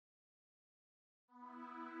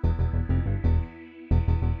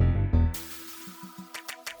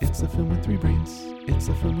It's a film with three brains. It's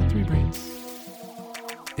a film with three brains.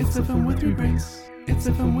 It's a film with three brains. It's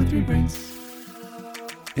a film with three brains.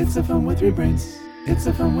 It's a film with three brains. It's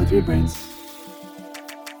a film with three brains.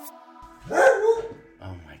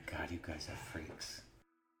 Oh my god, you guys are freaks.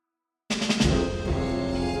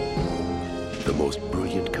 The most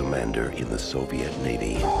brilliant commander in the Soviet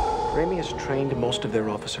Navy. Ramey has trained most of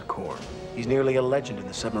their officer corps. He's nearly a legend in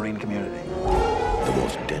the submarine community. The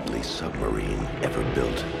most deadly submarine ever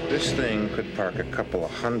built. This thing could park a couple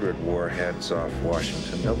of hundred warheads off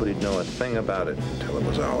Washington. Nobody'd know a thing about it until it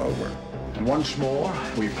was all over. And once more,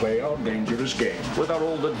 we play our dangerous game with our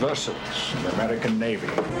old adversaries, the American Navy.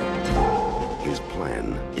 His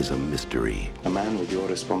plan is a mystery. A man with your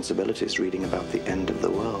responsibilities reading about the end of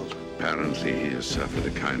the world. Apparently, he has suffered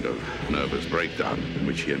a kind of nervous breakdown in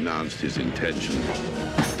which he announced his intention to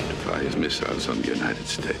fire his missiles on the United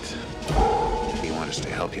States. You want us to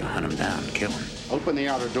help you hunt him down, kill him? Open the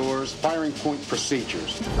outer doors, firing point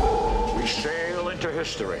procedures. We sail into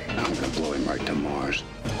history. I'm gonna blow him right to Mars.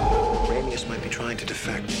 Ramius might be trying to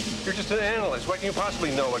defect. You're just an analyst. What can you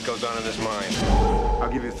possibly know what goes on in his mind?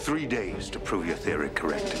 I'll give you 3 days to prove your theory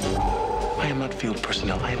correct. I am not field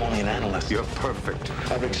personnel. I am only an analyst. You're perfect.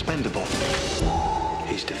 I'm expendable.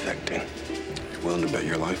 He's defecting. You willing to bet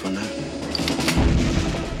your life on that?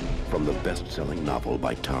 From the best-selling novel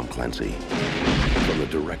by Tom Clancy. From the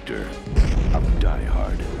director of Die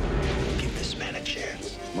Hard. Give this man a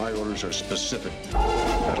chance. My orders are specific.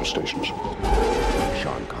 Battle stations.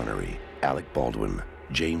 Sean Connery, Alec Baldwin,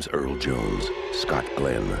 James Earl Jones, Scott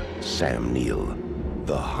Glenn, Sam Neill.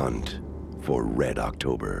 The Hunt for Red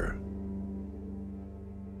October.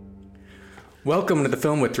 Welcome to the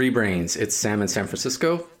Film with Three Brains. It's Sam in San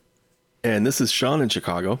Francisco. And this is Sean in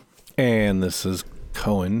Chicago. And this is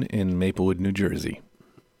Cohen in Maplewood, New Jersey.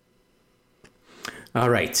 All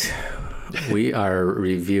right. We are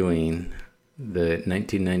reviewing the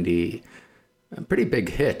 1990, pretty big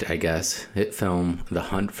hit, I guess, hit film, The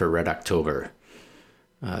Hunt for Red October,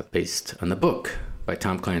 based on the book by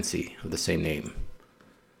Tom Clancy of the same name.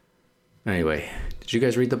 Anyway, did you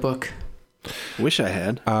guys read the book? Wish I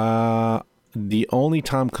had. The only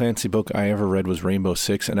Tom Clancy book I ever read was Rainbow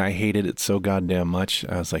Six, and I hated it so goddamn much.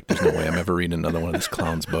 I was like, there's no way I'm ever reading another one of this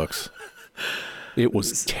clown's books. It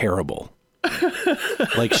was terrible.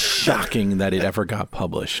 Like, shocking that it ever got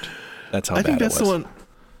published. That's how bad it was. I think that's the one.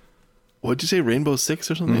 What'd you say, Rainbow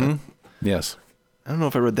Six or something? Mm-hmm. Yes. I don't know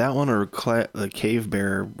if I read that one or the Cave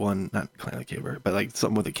Bear one. Not Clan the Cave Bear, but like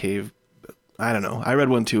something with a cave. I don't know. I read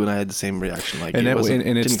one too, and I had the same reaction. Like, and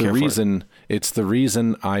it's the reason. It's the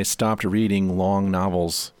reason I stopped reading long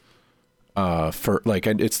novels. It's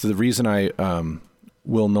the reason I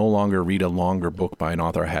will no longer read a longer book by an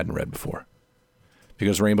author I hadn't read before.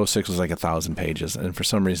 Because Rainbow Six was like 1,000 pages, and for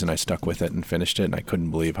some reason I stuck with it and finished it, and I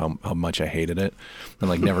couldn't believe how much I hated it. And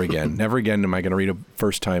like, never again, never again am I going to read a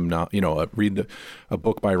first time read a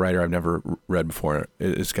book by a writer I've never read before.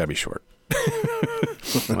 It's got to be short.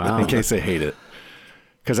 Wow. In case I hate it,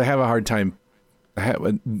 because I have a hard time.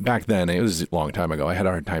 Back then, it was a long time ago. I had a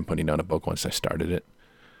hard time putting down a book once I started it.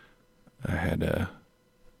 I had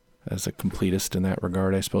as a completist in that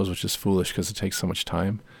regard, I suppose, which is foolish because it takes so much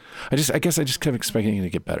time. I guess I just kept expecting it to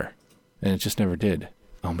get better, and it just never did.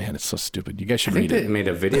 Oh man, it's so stupid. You guys should read it. I think they made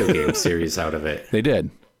a video game series out of it. They did.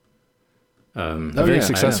 A very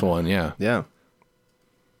successful one, yeah. Yeah.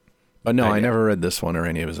 But no, I never read this one or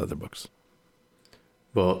any of his other books.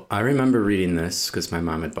 Well, I remember reading this because my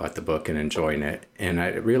mom had bought the book and enjoying it. And I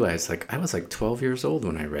realized, I was 12 years old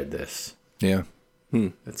when I read this. Yeah.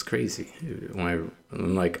 That's crazy. I'm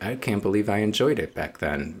like, I can't believe I enjoyed it back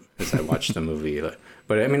then as I watched the movie.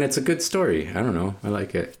 But, I mean, it's a good story. I don't know. I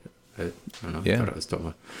like it. I don't know. Yeah. I thought it was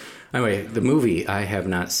told. Anyway, the movie I have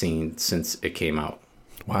not seen since it came out.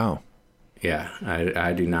 Wow. Yeah.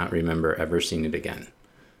 I do not remember ever seeing it again.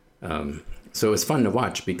 So it was fun to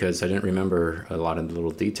watch because I didn't remember a lot of the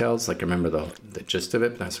little details. Like, I remember the gist of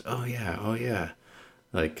it, but I was like, oh yeah.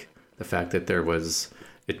 Like, the fact that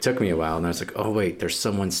it took me a while, and I was like, oh wait, there's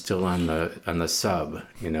someone still on the sub,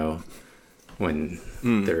 when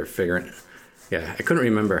they're figuring. Yeah, I couldn't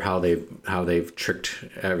remember how they've tricked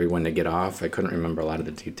everyone to get off. I couldn't remember a lot of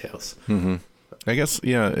the details. Mm-hmm. I guess,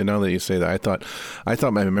 yeah, now that you say that, I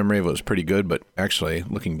thought my memory of it was pretty good, but actually,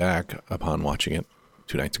 looking back upon watching it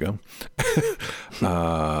 2 nights ago,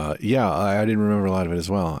 I didn't remember a lot of it as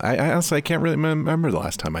well. I honestly, I can't really remember the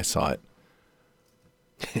last time I saw it.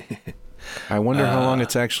 I wonder how long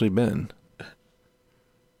it's actually been.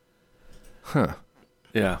 Huh.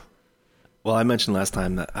 Yeah. Well, I mentioned last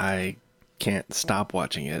time that I can't stop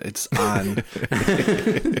watching it. It's on.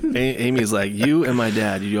 Amy's like, you and my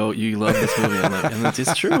dad, you love this movie. I'm like, and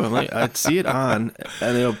it's true. I'm like, I'd see it on,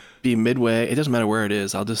 and it'll be midway. It doesn't matter where it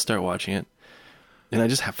is. I'll just start watching it, and I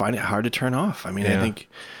just find it hard to turn off. I mean, I think,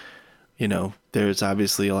 there's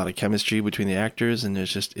obviously a lot of chemistry between the actors, and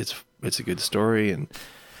there's just it's a good story, and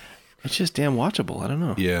it's just damn watchable. I don't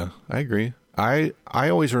know. Yeah, I agree. I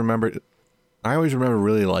always remember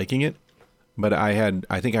really liking it, but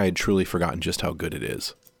I think I had truly forgotten just how good it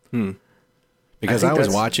is. Because I was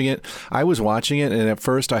watching it, and at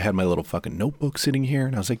first I had my little fucking notebook sitting here,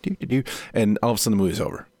 and I was like, do, and all of a sudden the movie's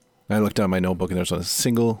over. And I looked down at my notebook, and there's not a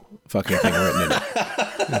single fucking thing written in it.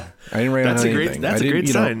 I didn't write down anything. That's a great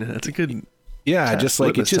sign. That's a good. Yeah, just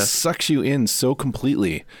like it just sucks you in so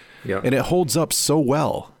completely. Yep. And it holds up so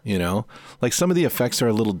well, like some of the effects are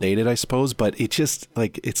a little dated, I suppose, but it just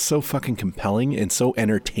like, it's so fucking compelling and so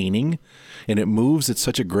entertaining, and it moves at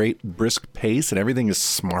such a great brisk pace, and everything is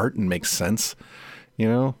smart and makes sense,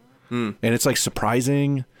 and it's like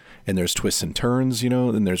surprising, and there's twists and turns,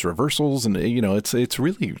 and there's reversals, and it's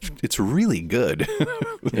really good.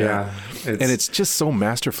 Yeah. And it's just so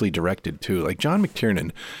masterfully directed too. Like John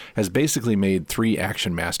McTiernan has basically made 3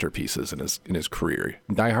 action masterpieces in his career.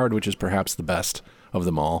 Die Hard, which is perhaps the best of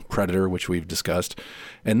them all, Predator, which we've discussed,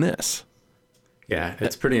 and this. Yeah,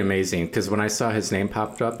 it's pretty amazing, because when I saw his name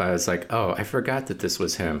popped up, I was like, oh, I forgot that this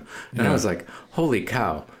was him. And I was like, holy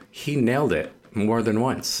cow, he nailed it more than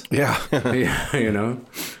once. Yeah.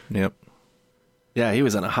 Yep. Yeah, he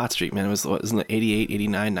was on a hot streak, man. Wasn't it 88,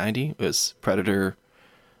 89, 90? It was Predator,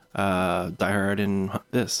 Die Hard, and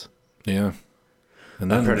this. Yeah.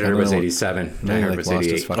 And then Predator was 87. Die Hard was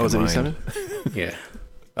 88. Oh, was it 87? Yeah.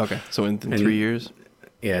 Okay, so in 3 years?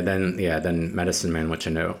 Yeah, then Medicine Man, which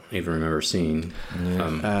I don't even remember seeing.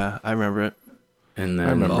 I remember it. And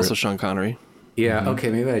then also Sean Connery. Yeah, okay,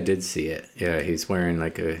 maybe I did see it. Yeah, he's wearing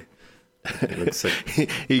like it looks like he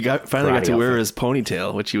finally got to wear his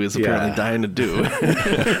ponytail, which he was apparently dying to do.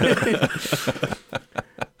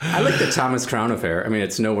 I like the Thomas Crown Affair. I mean,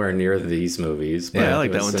 it's nowhere near these movies. But I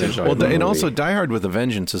like that one too. Well, and also Die Hard with a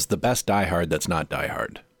Vengeance is the best Die Hard that's not Die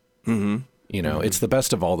Hard. Mm-hmm. It's the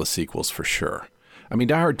best of all the sequels for sure. I mean,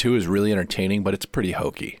 Die Hard 2 is really entertaining, but it's pretty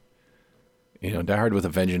hokey. Die Hard with a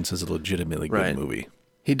Vengeance is a legitimately good movie.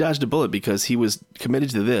 He dodged a bullet because he was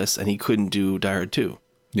committed to this and he couldn't do Die Hard 2.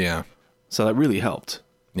 Yeah. So that really helped.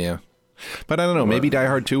 Yeah. But I don't know. Maybe Die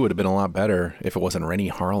Hard 2 would have been a lot better if it wasn't Rennie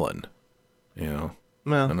Harlan. Well,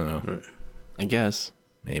 I don't know. I guess.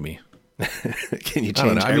 Maybe. Can you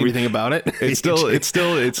change everything about it?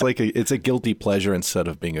 It's a guilty pleasure instead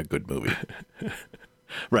of being a good movie.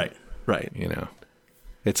 Right.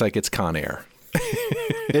 It's like it's Con Air.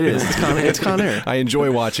 It is. It's Con Air. I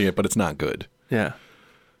enjoy watching it, but it's not good. Yeah.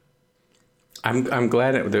 I'm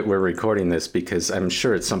glad that we're recording this, because I'm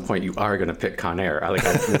sure at some point you are going to pick Con Air. I'm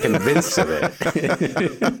convinced of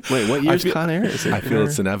it. Wait, what year's Con Air? I feel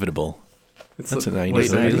it's inevitable. That's a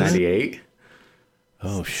 98.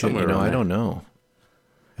 Oh shit! I don't know.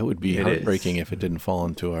 It would be heartbreaking if it didn't fall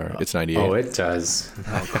into our. It's 98. Oh, it does.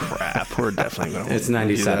 Oh crap! We're definitely going. It's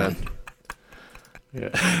 97. Yeah.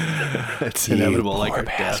 It's inevitable, like our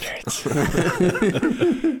bastards.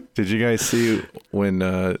 Did you guys see when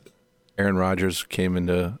Aaron Rodgers came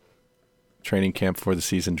into training camp for the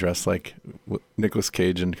season dressed like Nicolas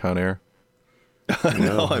Cage and Con Air?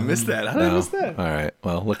 No, I missed that. How did I miss that? All right.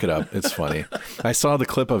 Well, look it up. It's funny. I saw the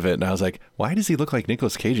clip of it and I was like, why does he look like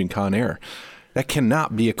Nicolas Cage in Con Air? That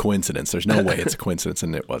cannot be a coincidence. There's no way it's a coincidence,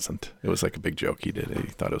 and it wasn't. It was like a big joke he did. He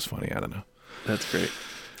thought it was funny. I don't know. That's great.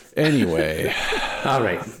 Anyway. All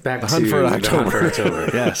right. Back to the Hunt for October.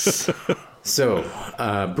 Yes. So,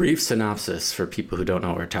 brief synopsis for people who don't know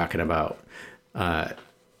what we're talking about.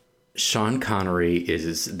 Sean Connery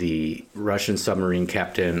is the Russian submarine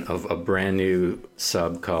captain of a brand new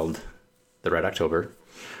sub called the Red October.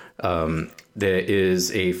 There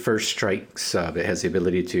is a first strike sub. It has the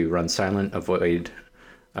ability to run silent, avoid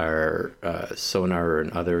our sonar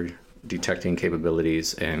and other detecting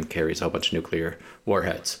capabilities, and carries a whole bunch of nuclear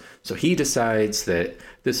warheads. So he decides that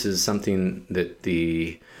this is something that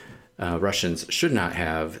the Russians should not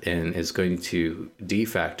have, and is going to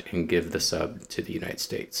defect and give the sub to the United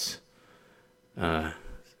States.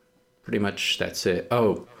 Pretty much that's it.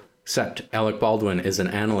 Oh, except Alec Baldwin is an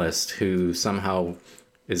analyst who somehow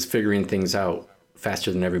is figuring things out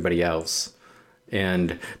faster than everybody else.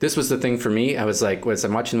 And this was the thing for me. I was like, as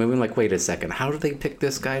I'm watching the movie, I'm like, wait a second, how do they pick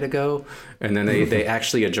this guy to go? And then they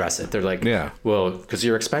actually address it. They're like, well, because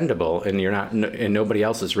you're expendable and you're not, and nobody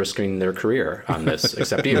else is risking their career on this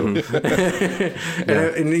except you.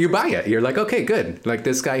 And you buy it. You're like, okay, good. Like,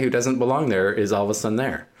 this guy who doesn't belong there is all of a sudden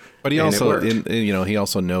there. But he also, he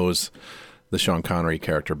also knows the Sean Connery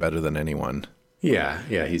character better than anyone. Yeah,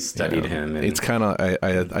 he's studied him. And it's kind of,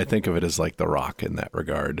 I think of it as like The Rock in that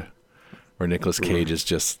regard, where Nicolas Cage is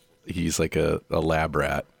just, he's like a lab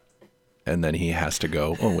rat, and then he has to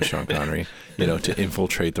go, with Sean Connery, to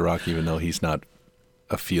infiltrate The Rock, even though he's not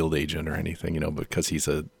a field agent or anything, because he's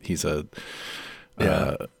a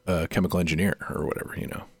chemical engineer or whatever,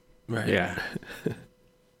 Right. Yeah.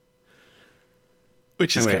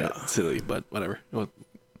 Which is kind of silly, but whatever.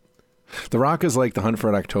 The Rock is like The Hunt for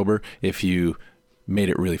Red October if you made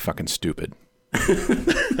it really fucking stupid.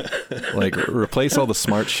 Like, replace all the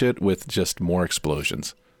smart shit with just more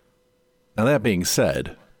explosions. Now, that being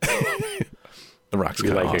said, The Rock's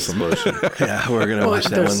kind of awesome. Yeah, we're going to watch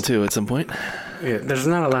that one too at some point. Yeah, there's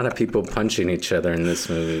not a lot of people punching each other in this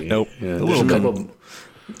movie. Nope. There's a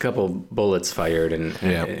couple bullets fired and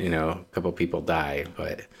a couple people die,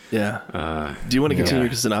 but... Yeah. Do you want to continue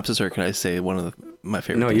your synopsis, or can I say one of my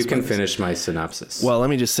favorite? No, you can finish my synopsis. Well, let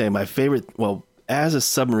me just say my favorite. Well, as a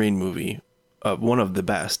submarine movie, one of the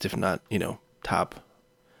best, if not top.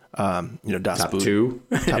 Top two.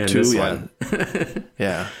 Top two.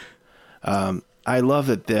 Yeah. Yeah. I love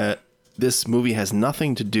that this movie has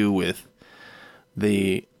nothing to do with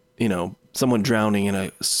the someone drowning in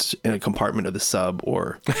a compartment of the sub,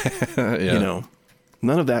 or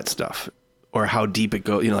none of that stuff. Or how deep it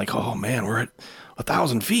goes, like, oh man, we're at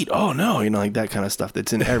 1,000 feet. Oh no, like that kind of stuff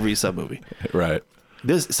that's in every sub movie. Right.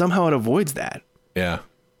 This somehow it avoids that. Yeah.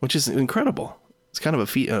 Which is incredible. It's kind of a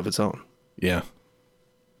feat of its own. Yeah.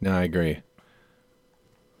 No, I agree.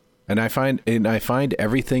 And I find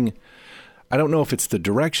everything. I don't know if it's the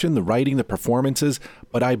direction, the writing, the performances,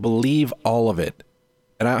 but I believe all of it.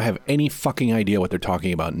 And I don't have any fucking idea what they're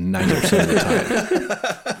talking about 90% of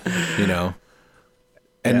the time.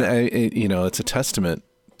 And it's a testament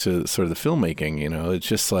to sort of the filmmaking, it's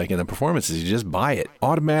just like in the performances, you just buy it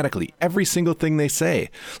automatically. Every single thing they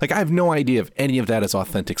say. Like, I have no idea if any of that is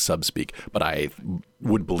authentic subspeak, but I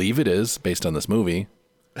would believe it is based on this movie.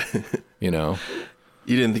 You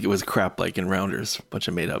didn't think it was crap like in Rounders, a bunch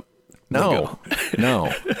of made up. No,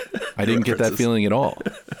 I didn't get that feeling at all.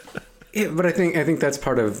 Yeah, but I think that's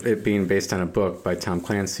part of it being based on a book by Tom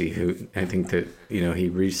Clancy, who I think that, he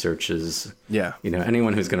researches. Yeah.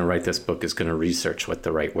 Anyone who's going to write this book is going to research what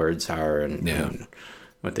the right words are and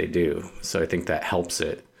what they do. So I think that helps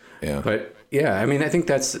it. Yeah. But yeah, I think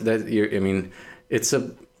it's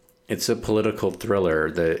a political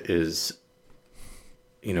thriller that is,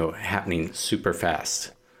 happening super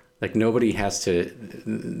fast. Like, nobody has to,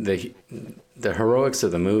 the heroics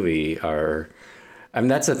of the movie are,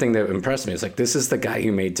 that's the thing that impressed me. It's like, this is the guy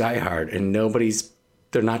who made Die Hard, and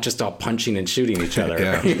they're not just all punching and shooting each other.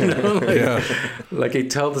 Yeah. Like, he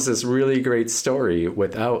tells this really great story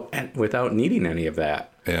without needing any of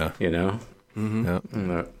that. Yeah.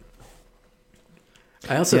 Mm-hmm. Yeah.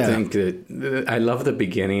 I also think that I love the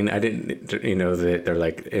beginning. I didn't, that they're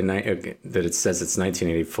like, that it says it's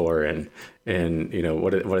 1984, and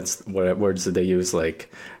what words did they use? Like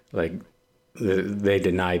they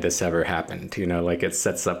deny this ever happened, like it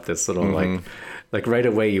sets up this little, like right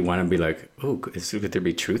away you want to be like, oh, could there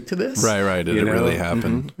be truth to this? Right. Did it really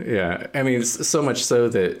happen? Mm-hmm. Yeah. It's so much so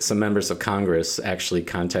that some members of Congress actually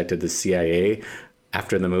contacted the CIA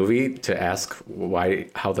after the movie to ask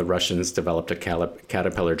how the Russians developed a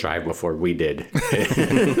Caterpillar drive before we did.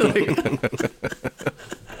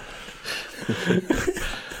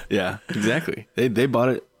 Yeah, exactly. They bought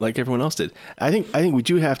it like everyone else did. I think we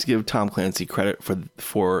do have to give Tom Clancy credit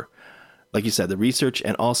for like you said, the research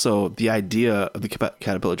and also the idea of the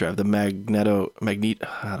Caterpillar drive, the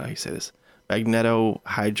how do I say this? Magneto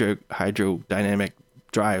hydrodynamic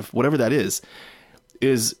drive, whatever that is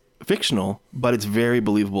fictional, but it's very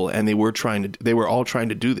believable. And they were all trying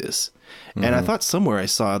to do this. Mm-hmm. And I thought somewhere I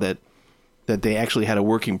saw that they actually had a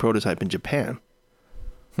working prototype in Japan.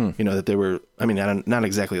 That they were, not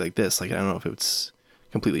exactly like this. Like, I don't know if it's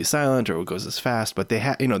completely silent or it goes as fast, but they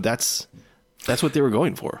had, that's what they were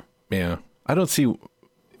going for. Yeah. I don't see,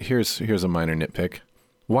 here's a minor nitpick.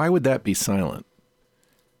 Why would that be silent?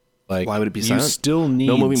 Like, why would it be silent? You still need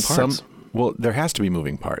no moving parts. Well, there has to be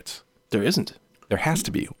moving parts. There isn't. There has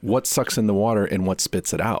to be. What sucks in the water and what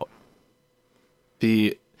spits it out?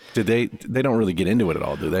 They don't really get into it at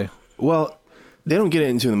all, do they? Well, they don't get it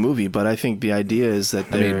into the movie, but I think the idea is that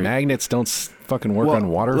magnets don't fucking work on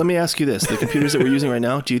water. Let me ask you this: the computers that we're using right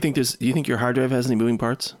now, do you think your hard drive has any moving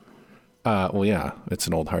parts? Well, yeah, it's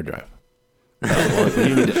an old hard drive.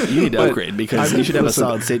 You need to upgrade because you should have a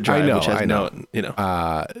solid state drive. I know.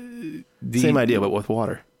 Same idea, but with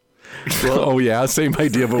water. Well, same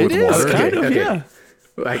idea, but with water. Kind of, yeah.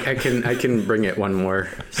 I can bring it one more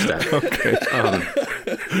step. Okay.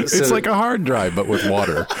 It's like a hard drive, but with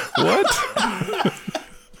water. What?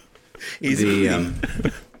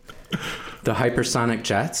 The hypersonic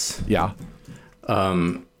jets. Yeah.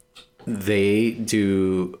 They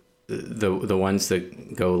do the ones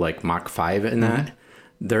that go like Mach 5 in that.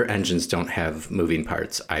 Their engines don't have moving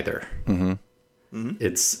parts either. Mm-hmm. Mm-hmm.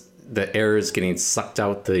 It's the air is getting sucked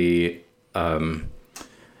out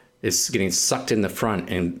it's getting sucked in the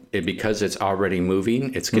front, and because it's already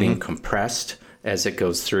moving, it's getting compressed as it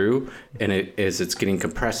goes through, and as it's getting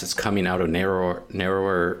compressed, it's coming out a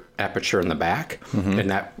narrower aperture in the back,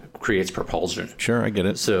 and that creates propulsion. Sure, I get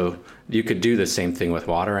it. So you could do the same thing with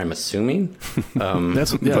water, I'm assuming.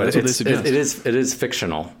 That's what they suggest. It is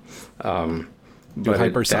fictional. Are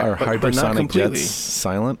hypersonic jets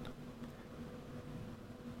silent?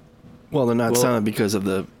 Well, they're not silent because of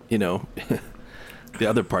the the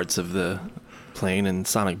other parts of the plane and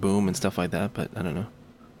sonic boom and stuff like that. But I don't know.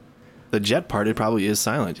 The jet part, it probably is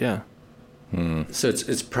silent. Yeah. So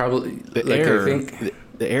it's probably the air. I think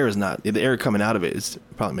the air is not. The air coming out of it is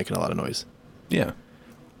probably making a lot of noise. Yeah.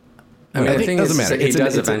 I mean, the thing doesn't matter. He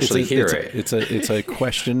does eventually hear it. It's a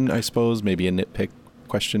question, I suppose, maybe a nitpick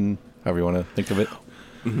question, however you want to think of it.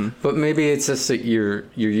 Mm-hmm. But maybe it's just that you're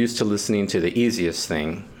used to listening to the easiest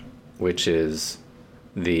thing, which is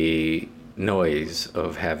the noise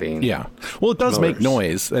of having. Yeah. Well, it does make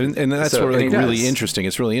noise, and that's really interesting.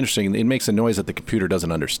 It's really interesting. It makes a noise that the computer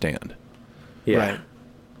doesn't understand. Yeah. Right.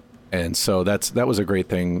 And so that was a great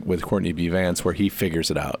thing with Courtney B. Vance, where he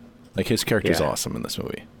figures it out. Like, his character's awesome in this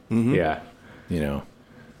movie. Mm-hmm. Yeah.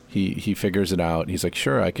 He figures it out. He's like,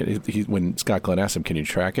 sure, I can. When Scott Glenn asks him, can you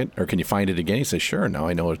track it or can you find it again? He says, sure. Now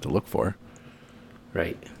I know what to look for.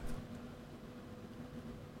 Right.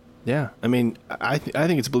 Yeah, I mean, I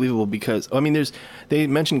think it's believable because they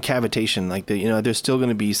mentioned cavitation, like there's still going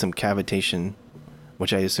to be some cavitation,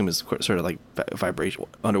 which I assume is sort of like vibration,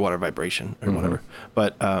 underwater vibration or whatever.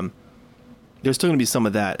 But there's still going to be some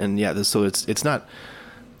of that, and so it's not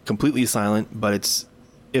completely silent, but it's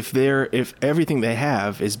if everything they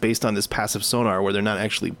have is based on this passive sonar where they're not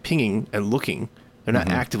actually pinging and looking, they're not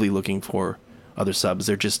actively looking for other subs.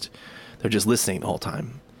 They're just listening the whole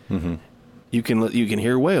time. Mm-hmm. You can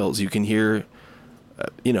hear whales. You can hear,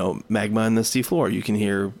 magma in the sea floor. You can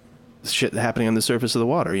hear shit happening on the surface of the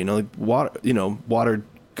water. Water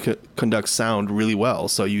conducts sound really well,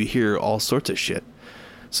 so you hear all sorts of shit.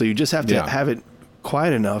 So you just have to have it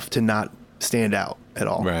quiet enough to not stand out at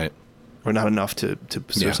all, right? Or not enough to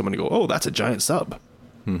someone to go, oh, that's a giant sub.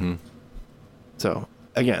 Mm-hmm. So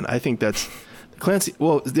again, I think that's Clancy.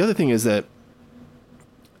 Well, the other thing is that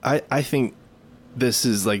I think this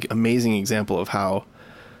is like amazing example of how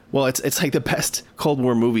it's like the best Cold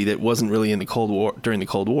War movie that wasn't really in the Cold War during the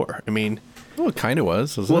Cold War. I mean, well, it kind of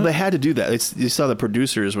was. They had to do that. You saw the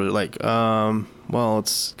producers were like,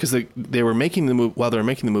 it's because they were making the movie. While they were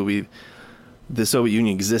making the movie, the Soviet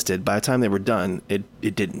Union existed. By the time they were done, it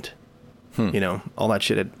didn't. All that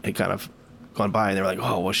shit had kind of gone by, and they were like,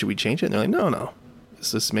 oh, well, should we change it? And they're like, no,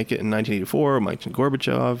 let's just make it in 1984. Mike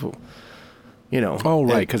Gorbachev. Oh,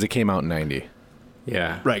 right, because it came out in 90.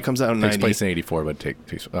 Yeah. Right, it comes out in 90. Takes place in 84, but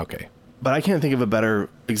okay. But I can't think of a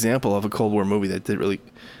better example of a Cold War movie that really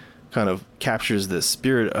kind of captures the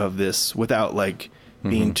spirit of this without, like,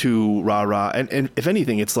 being too rah-rah. And if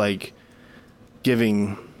anything, it's like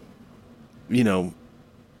giving,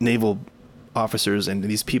 naval officers and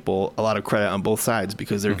these people a lot of credit on both sides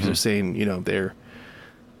because they're saying,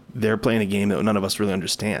 they're playing a game that none of us really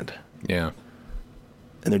understand. Yeah.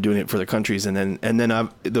 And they're doing it for their countries. And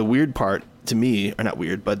then the weird part to me, or not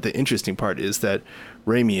weird, but the interesting part is that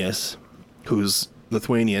Ramius, who's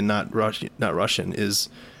Lithuanian, not Russian, is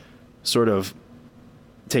sort of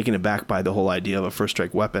taken aback by the whole idea of a first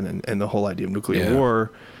strike weapon and the whole idea of nuclear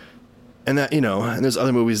war. And that, and there's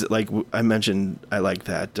other movies that, like I mentioned, I like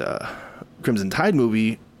that Crimson Tide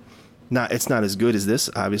movie. It's not as good as this,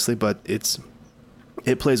 obviously, but it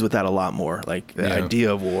plays with that a lot more, like the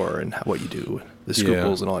idea of war and what you do, the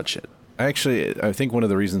scruples and all that shit. Actually, I think one of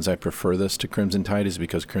the reasons I prefer this to Crimson Tide is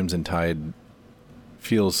because Crimson Tide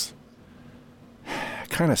feels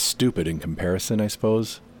kind of stupid in comparison, I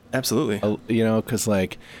suppose. Absolutely. Because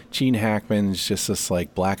like Gene Hackman's just this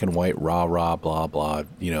like black and white rah blah blah.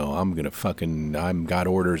 I'm got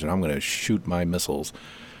orders and I'm gonna shoot my missiles,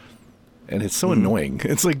 and it's so annoying.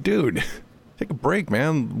 It's like, dude, take a break,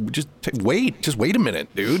 man. Just wait a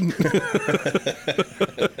minute, dude.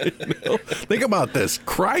 Think about this,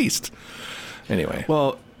 Christ. Anyway,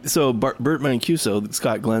 well, so Burt Mancuso,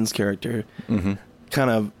 Scott Glenn's character, kind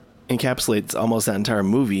of encapsulates almost that entire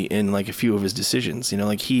movie in like a few of his decisions.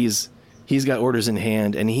 Like he's he's got orders in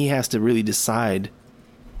hand, and he has to really decide.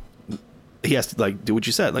 He has to like do what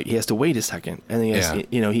you said. Like he has to wait a second, and he has,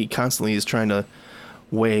 he constantly is trying to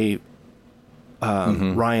weigh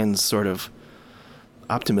Ryan's sort of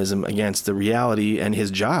optimism against the reality and his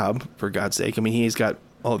job. For God's sake, I mean, he's got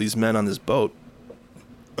all these men on this boat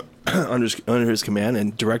under his command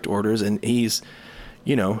and direct orders, and he's,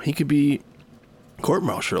 he could be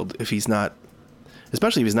court-martialed if he's not,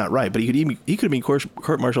 especially if he's not right. But he could have been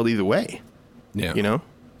court-martialed either way. Yeah,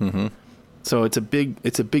 Mm-hmm. So it's a big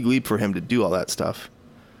leap for him to do all that stuff.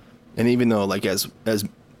 And even though, like, as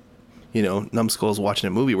numbskulls watching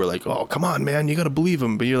a movie, we're like, oh, come on, man, you got to believe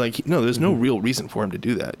him. But you're like, no, there's no real reason for him to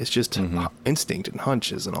do that. It's just instinct and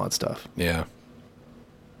hunches and all that stuff. Yeah.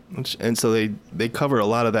 And so they cover a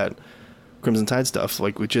lot of that Crimson Tide stuff,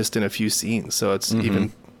 like with just in a few scenes. So it's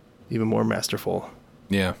even more masterful.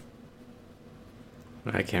 Yeah.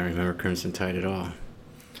 I can't remember Crimson Tide at all.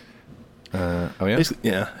 Oh yeah,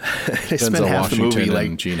 yeah. They spent half the movie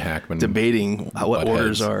like Gene Hackman debating what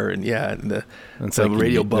orders are, and the like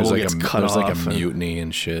radio bubble gets cut off. There's like a mutiny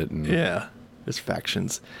and shit. And there's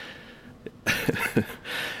factions.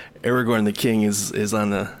 Aragorn the King is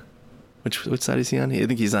on the which side is he on? I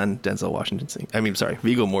think he's on Denzel Washington's.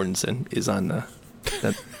 Viggo Mortensen is on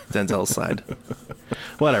Denzel's side.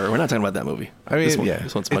 Whatever. We're not talking about that movie. I mean,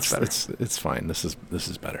 this one's much better. It's fine. This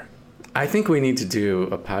is better. I think we need to do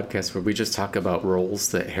a podcast where we just talk about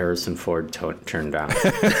roles that Harrison Ford turned down.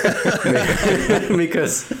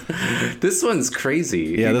 Because this one's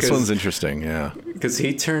crazy. Yeah, this one's interesting, yeah. Because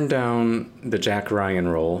he turned down the Jack Ryan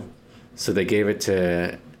role, so they gave it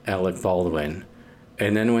to Alec Baldwin.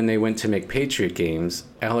 And then when they went to make Patriot Games,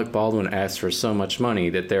 Alec Baldwin asked for so much money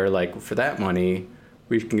that they're like, for that money,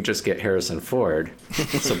 we can just get Harrison Ford.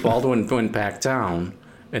 So Baldwin went back down,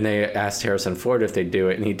 and they asked Harrison Ford if they'd do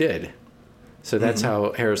it, and he did. So that's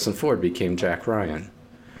how Harrison Ford became Jack Ryan,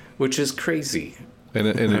 which is crazy.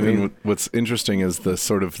 And what's interesting is the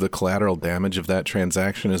sort of the collateral damage of that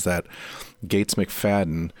transaction is that Gates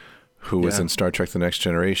McFadden, who was in Star Trek The Next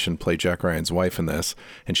Generation, played Jack Ryan's wife in this.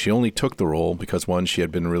 And she only took the role because, one, she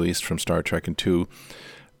had been released from Star Trek, and two,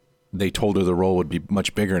 they told her the role would be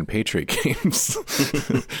much bigger in Patriot Games.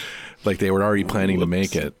 Like they were already planning to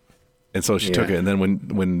make it. And so she took it. And then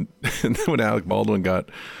when Alec Baldwin got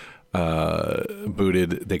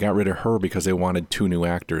booted, they got rid of her because they wanted two new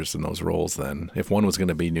actors in those roles. Then if one was going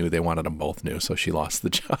to be new, they wanted them both new, so she lost the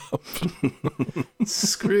job.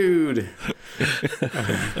 Screwed.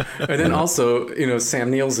 And then also, Sam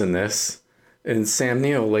Neill's in this, and Sam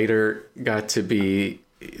Neill later got to be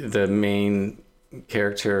the main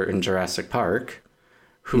character in Jurassic Park,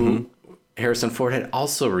 who Harrison Ford had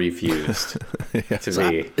also refused to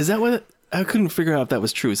be. Is that what? I couldn't figure out if that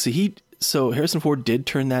was true. So Harrison Ford did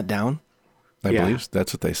turn that down? I believe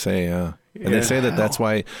that's what they say, yeah. And they say that's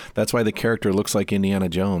why the character looks like Indiana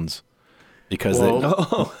Jones. Because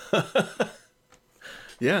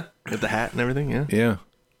yeah, with the hat and everything, yeah. Yeah.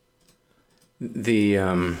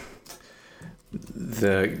 The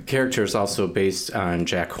character is also based on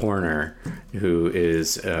Jack Horner, who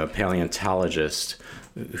is a paleontologist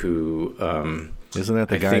who isn't that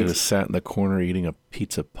the guy who sat in the corner eating a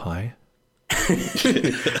pizza pie?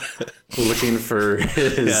 Looking for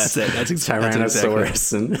his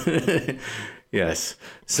Tyrannosaurus. And yes.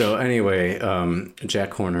 So anyway,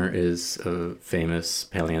 Jack Horner is a famous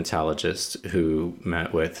paleontologist who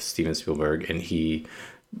met with Steven Spielberg, and he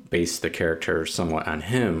based the character somewhat on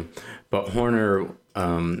him. But Horner,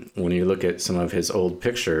 when you look at some of his old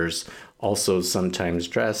pictures, also sometimes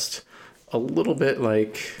dressed a little bit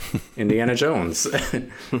like Indiana Jones,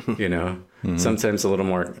 sometimes a little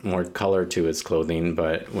more color to his clothing.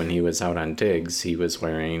 But when he was out on digs, he was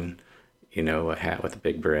wearing, a hat with a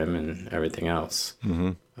big brim and everything else.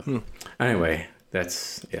 Anyway,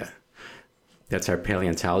 that's our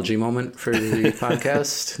paleontology moment for the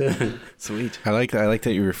podcast. Sweet. I like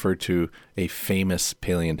that you referred to a famous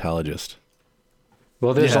paleontologist.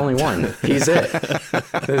 Well, there's only one. He's it.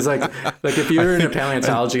 There's like if you're into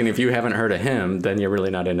paleontology and if you haven't heard of him, then you're really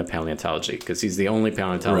not into paleontology, because he's the only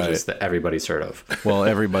paleontologist that everybody's heard of. Well,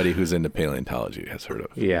 everybody who's into paleontology has heard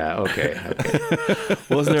of. Yeah. Okay.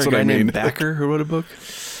 Well, wasn't there a guy named Backer who wrote a book?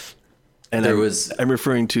 And I'm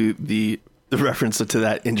referring to the reference to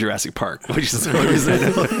that in Jurassic Park, which is the only reason I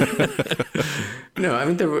know. No, I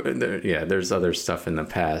mean there's other stuff in the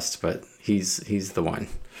past, but he's the one.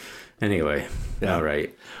 Anyway, all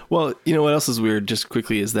right. Well, you know what else is weird, just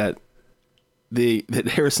quickly, is that that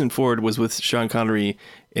Harrison Ford was with Sean Connery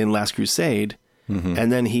in Last Crusade,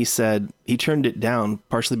 and then he said he turned it down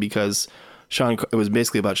partially because it was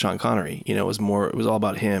basically about Sean Connery. It was all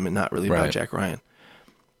about him and not really about Jack Ryan.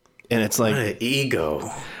 And it's like... What an ego.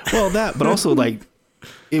 Well, that, but also, like,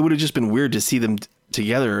 it would have just been weird to see them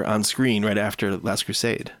together on screen right after Last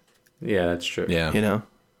Crusade. Yeah, that's true. Yeah. You know?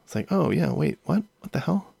 It's like, oh, yeah, wait, what? What the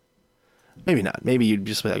hell? Maybe not. Maybe you'd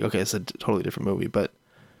just be like, okay, it's a totally different movie. But,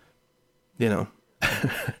 you know,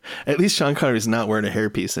 at least Sean Connery's not wearing a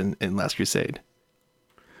hairpiece in Last Crusade.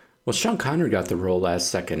 Well, Sean Connery got the role last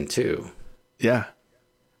second, too. Yeah.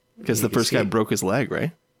 Because the first guy broke his leg,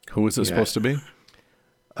 right? Who was it supposed to be?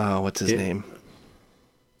 What's his name?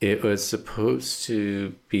 It was supposed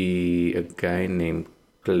to be a guy named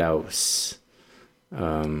Klaus.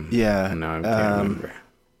 Yeah. No, I can't remember.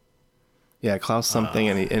 Yeah, Klaus something,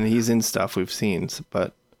 and he's in stuff we've seen,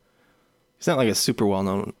 but he's not like a super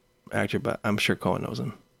well-known actor, but I'm sure Cohen knows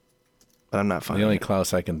him. But I'm not finding The only it.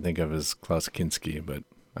 Klaus I can think of is Klaus Kinski, but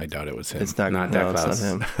I doubt it was him. It's not that Klaus. Klaus. It's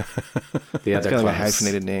not him. The It's other got like a Klaus.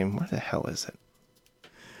 hyphenated name. Where the hell is it?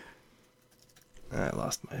 I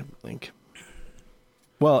lost my link.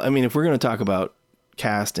 Well, I mean, if we're going to talk about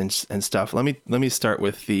cast and stuff, let me start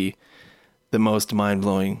with the most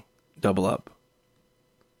mind-blowing double up.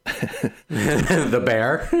 The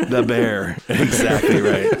bear. The bear. Exactly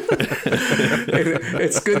right.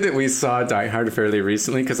 It's good that we saw Die Hard fairly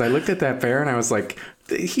recently, because I looked at that bear and I was like,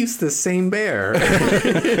 he's the same bear.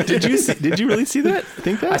 Did you really see that?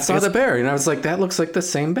 Think that? I saw the bear and I was like, that looks like the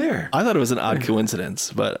same bear. I thought it was an odd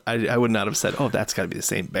coincidence, but I would not have said, oh, that's got to be the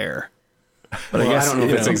same bear. But Well, I guess I don't know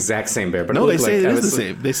if it's the exact same bear, but no, it they looked say like it I is was the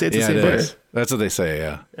like- same. They say it's the Yeah, same it bear. is. That's what they say,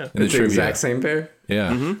 yeah. In the It's the trivia. exact same bear?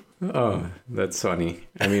 Yeah. Oh, that's funny.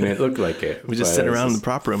 I mean, it looked like it. We just but sit it's around in just- the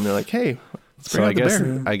prop room. And they're like, "Hey, let's So bring I out the guess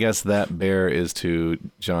bear." I guess that bear is to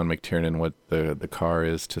John McTiernan what the car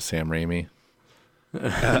is to Sam Raimi. You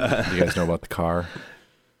guys know about the car?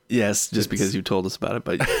 Yes, just because you told us about it.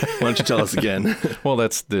 But why don't you tell us again? Well,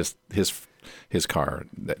 that's his car.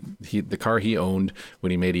 The car he owned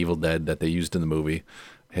when he made Evil Dead that they used in the movie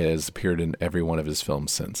has appeared in every one of his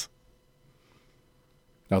films since.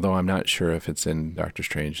 Although I'm not sure if it's in Doctor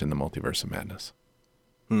Strange in the Multiverse of Madness.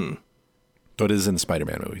 So it is in the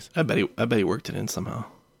Spider-Man movies. I bet he worked it in somehow.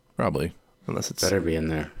 Probably. Unless it's Better be in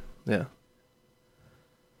there. Yeah.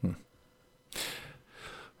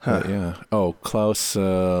 Yeah. Oh, Klaus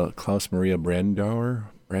Maria Brandauer.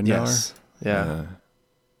 Yes. Yeah.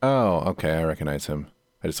 Oh, okay. I recognize him.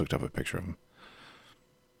 I just looked up a picture of him.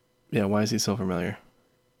 Yeah. Why is he so familiar?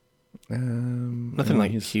 Nothing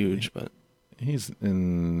like he's huge, but he's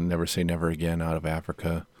in Never Say Never Again, Out of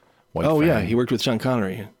Africa. White oh Fang. yeah, he worked with Sean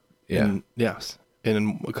Connery. Yeah. Yes,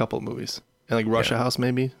 in a couple of movies, and like Russia House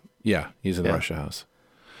maybe. Yeah, he's in the Yeah. Russia House.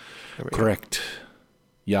 There we go. Correct.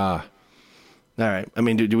 Yeah. All right. I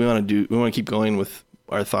mean, do we want to keep going with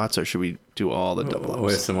our thoughts, or should we do all the double ups?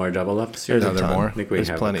 With some more double ups? There's a Are there ton. more? I think we There's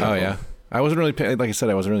have plenty. a couple. Oh yeah. I wasn't really like I said,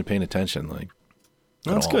 I wasn't really paying attention. Like,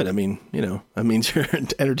 Well, that's all. good. I mean, that means you're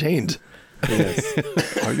entertained. Yes.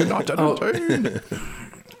 Are you not entertained?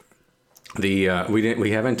 We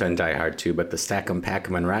haven't done Die Hard 2, but the Stack 'em, Pack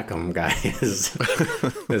 'em, and Rack 'em guy is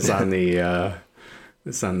on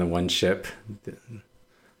the one ship.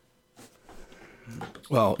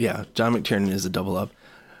 Well, yeah, John McTiernan is a double up.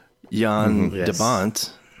 Jan Yes. de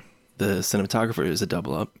Bont, the cinematographer, is a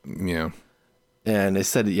double up. Yeah. And they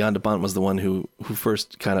said that Jan de Bont was the one who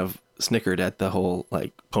first kind of snickered at the whole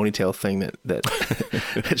like ponytail thing that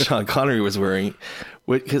that Sean Connery was wearing,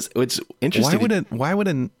 which interesting. Why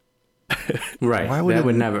would Right. Why would that it,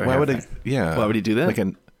 would never Why would happen. it? Yeah. Why would he do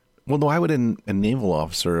that? Why would a naval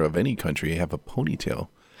officer of any country have a ponytail?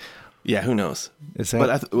 Yeah, who knows? Is that?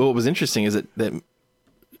 But what was interesting is that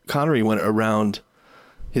Connery went around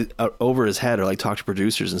over his head or like talked to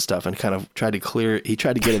producers and stuff and kind of tried to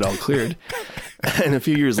get it all cleared. And a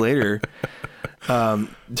few years later, John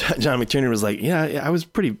McTiernan was like, yeah, I was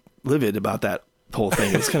pretty livid about that whole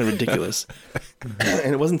thing. It's kind of ridiculous.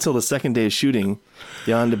 And it wasn't until the second day of shooting,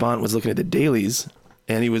 Jan de Bont was looking at the dailies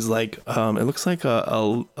and he was like, it looks like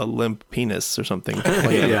a limp penis or something.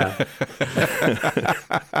 Yeah.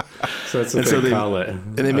 So that's what they call it.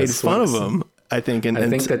 And they made fun of him, I think. I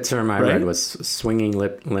think the term I read was swinging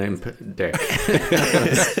limp dick.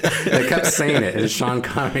 They kept saying it, and Sean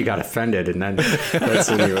Connery got offended, and then that's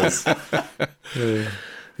when he was.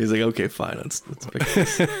 He's like, okay, fine, let's pick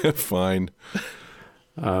this. Fine.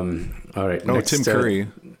 All right. Oh, next, Tim Curry.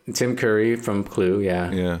 Tim Curry from Clue,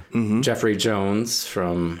 yeah. Yeah. Mm-hmm. Jeffrey Jones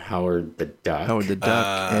from Howard the Duck. Howard the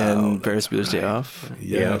Duck and Ferris Bueller's Day Off.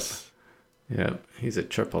 Yes. Yep. He's a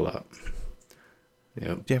triple up.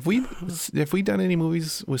 Yep. Have we done any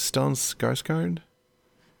movies with Stellan Skarsgård?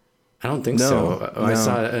 I don't think No, so. I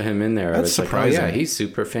saw him in there. I That's was surprising. like, oh yeah, he's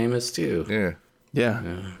super famous too. Yeah.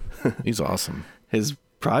 Yeah. He's awesome. His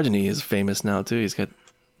progeny is famous now too. He's got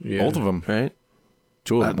Yeah. Both of them. right?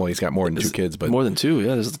 Two of them. Well, he's got more than two kids, but more than two.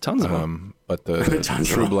 Yeah, there's tons of them. But the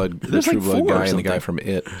True Blood, There's like four guy or and the guy something. from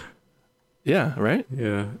It. Yeah, right.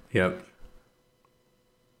 Yeah. Yep.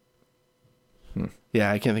 Yeah,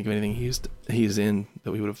 I can't think of anything he's in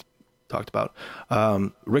that we would have talked about.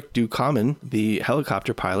 Rick Ducommun, the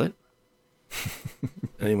helicopter pilot.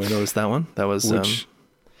 Anyone notice that one? That was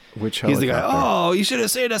which he's the guy. helicopter? Oh, you should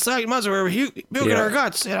have saved us. Must have puking our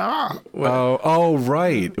guts. Oh,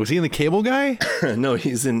 right. Was he in the Cable Guy? No,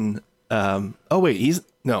 he's in. Oh wait, he's in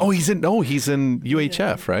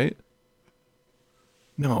UHF, right?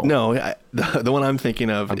 No, the one I'm thinking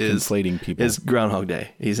of is conflating people. Is Groundhog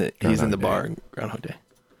Day. He's in the bar in Groundhog Day.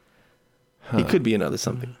 He could be another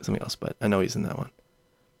something else, but I know he's in that one.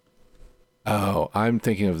 Oh, I'm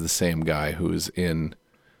thinking of the same guy who's in.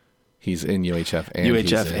 He's in UHF and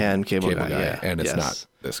and Cable Guy, yeah. And it's not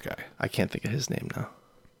this guy. I can't think of his name now.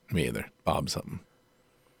 Me either. Bob something.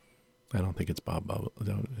 I don't think it's Bob.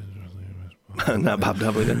 Not Bob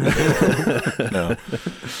W. No.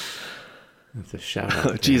 That's a shout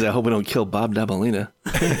out. Geez, I hope we don't kill Bob Dabalina.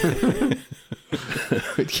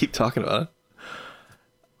 We'd keep talking about it.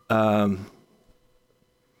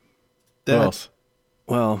 What else?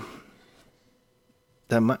 Well,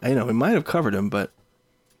 we might have covered him, but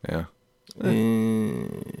yeah.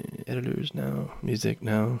 Editors no, music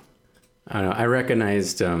no. I don't know. I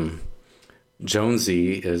recognized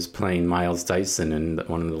Jonesy as playing Miles Dyson in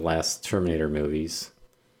one of the last Terminator movies.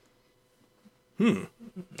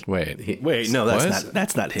 Wait, no,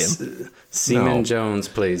 that's not him. Seaman Jones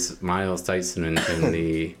plays Miles Dyson in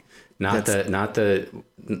the not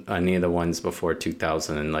any of the ones before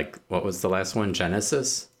 2000. And like, what was the last one?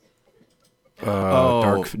 Genesis.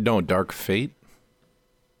 Dark Fate.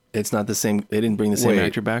 It's not the same. They didn't bring the same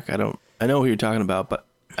actor back. I know who you're talking about, but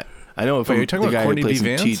I know if you're talking about Courtney B.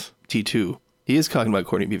 Vance? T2. He is talking about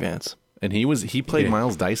Courtney B. Vance, and he played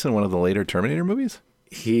Miles Dyson in one of the later Terminator movies.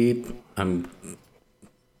 I'm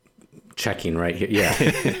checking right here. Yeah,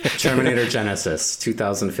 Terminator Genesis,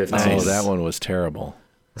 2015. Oh, that one was terrible.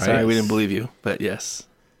 Right? Sorry, we didn't believe you, but yes.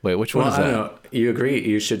 Wait, which one is that? I don't know. You agree?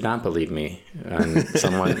 You should not believe me on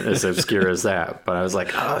someone as obscure as that. But I was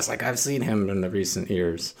like, I've seen him in the recent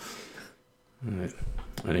years.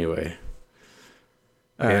 Anyway.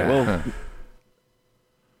 All right. Well,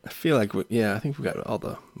 I feel like I think we got all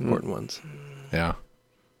the important ones. Yeah.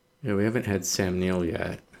 Yeah, we haven't had Sam Neill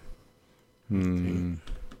yet. No.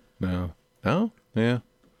 Yeah.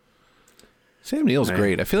 Sam Neill's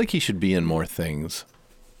great. I feel like he should be in more things.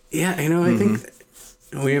 Yeah, I think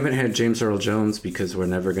we haven't had James Earl Jones because we're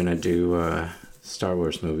never going to do Star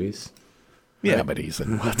Wars movies. Yeah, right? But he's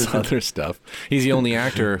in lots of other stuff. He's the only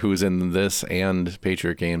actor who's in this and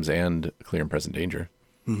Patriot Games and Clear and Present Danger.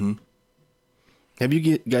 Mm-hmm. Have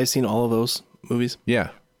you guys seen all of those movies? Yeah.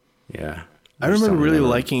 Yeah. I remember really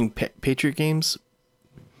liking Patriot Games,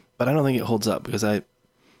 but I don't think it holds up because I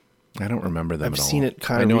don't remember them at all. I've seen it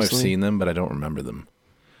kind of recently. I've seen them, but I don't remember them.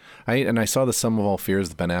 I saw The Sum of All Fears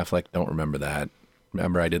with Ben Affleck. Don't remember that.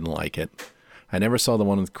 Remember, I didn't like it. I never saw the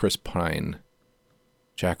one with Chris Pine,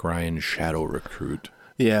 Jack Ryan, Shadow Recruit.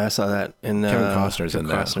 Yeah, I saw that. And Kevin Costner's in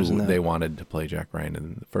that. They wanted to play Jack Ryan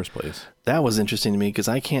in the first place. That was interesting to me because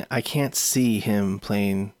I can't see him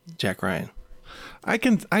playing Jack Ryan. I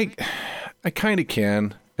kind of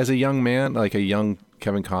can. As a young man, like a young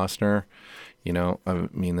Kevin Costner, I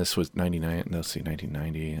mean, this was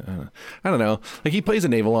 1990. I don't know. Like, he plays a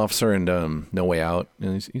naval officer in No Way Out,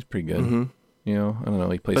 and he's pretty good. Mm-hmm. I don't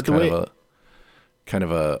know. He plays kind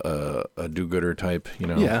of a do-gooder type,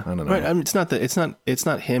 Yeah. I don't know. Right. I mean, it's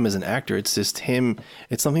not him as an actor. It's just him.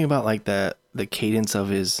 It's something about like the cadence of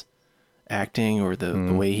his acting or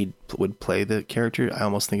the way he would play the character. I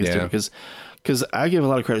almost think it's different because I give a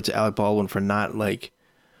lot of credit to Alec Baldwin for not like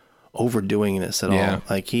overdoing this at all.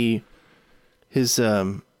 Like his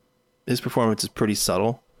performance is pretty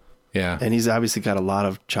subtle. Yeah. And he's obviously got a lot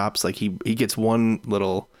of chops. Like he gets one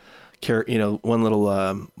little what do you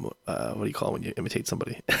call it when you imitate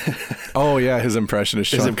somebody? Oh yeah, his impression of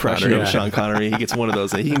Sean Connery. Of Sean Connery. He gets one of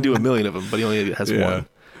those. He can do a million of them, but he only has one.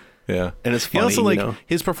 Yeah. And it's funny. He also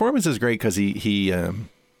his performance is great because he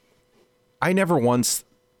I never once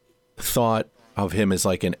thought of him as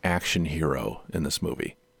like an action hero in this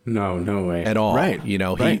movie. No way. At all. Right.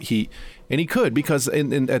 Right. He could, because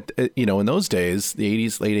in those days, the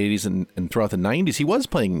 80s, late 80s and throughout the 90s, he was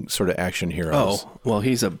playing sort of action heroes. Oh, well,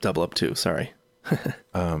 he's a double up too. Sorry.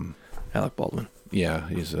 Alec Baldwin. Yeah,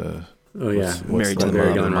 he's a married to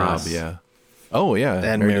the mob. Yeah. Oh yeah,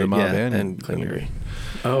 and married to the mob and Connery.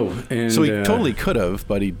 Oh, and so he totally could have,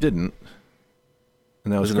 but he didn't.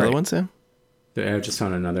 And that was another one, Sam. I just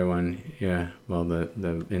found another one. Yeah, well,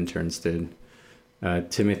 the interns did.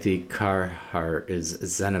 Timothy Carhart is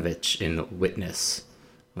Zenovich in Witness,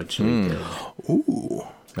 which we did. Ooh.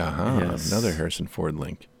 Yes. Another Harrison Ford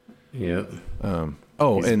link. Yep.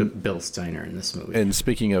 He's and Bill Steiner in this movie. And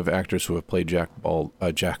speaking of actors who have played Jack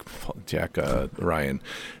Ryan,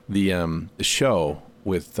 the show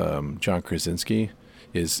with John Krasinski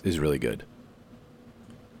is really good.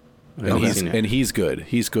 And he's good.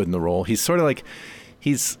 He's good in the role. He's sort of like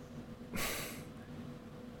he's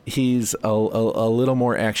a little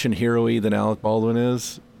more action hero-y than Alec Baldwin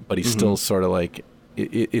is, but he's still sort of like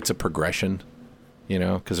it's a progression. You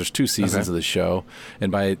know, because there's 2 seasons of the show,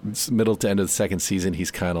 and by middle to end of the second season, he's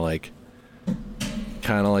kind of like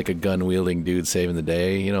a gun-wielding dude saving the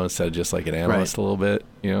day, you know, instead of just like an analyst a little bit,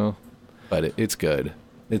 you know. But it's good.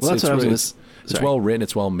 It's well written,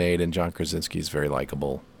 it's well made, and John Krasinski is very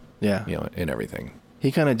likable. Yeah, you know, in everything.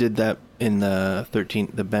 He kind of did that in the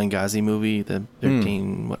Benghazi movie, the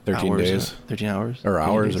 13 hours, days, 13 hours, or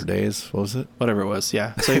hours or days. What was it? Whatever it was.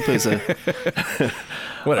 Yeah. So he plays a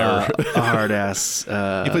whatever a hard ass.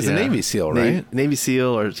 He plays a Navy SEAL, right? Navy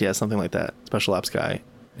SEAL, or something like that. Special ops guy.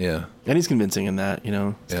 Yeah. And he's convincing in that. You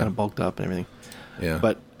know, he's kind of bulked up and everything. Yeah.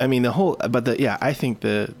 But I mean, I think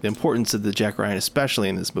the importance of the Jack Ryan, especially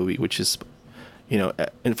in this movie, which is, you know,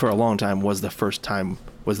 and for a long time was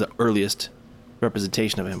the earliest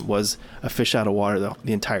representation of him, was a fish out of water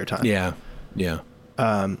the entire time. Yeah.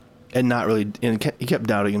 And not really, and he kept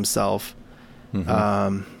doubting himself.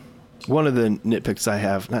 One of the nitpicks I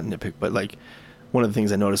have, not nitpick, but like one of the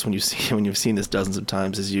things I noticed when you've seen this dozens of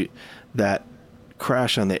times is that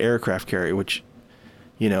crash on the aircraft carrier, which,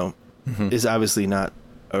 you know, is obviously not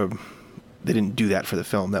they didn't do that for the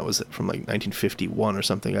film. That was from like 1951 or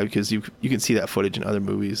something, because you can see that footage in other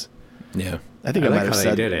movies. Yeah. I think I might have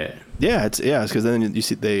said they did it. Yeah, it's because then you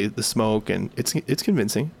see the smoke, and it's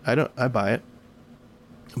convincing. I buy it.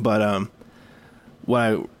 But what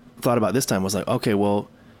I thought about this time was like, okay, well,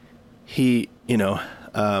 he, you know,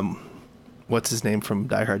 what's his name from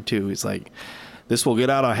Die Hard 2? He's like, this will get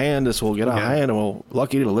out of hand. This will get out of hand, and we're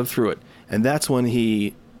lucky to live through it. And that's when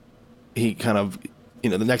he kind of, you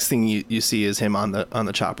know, the next thing you see is him on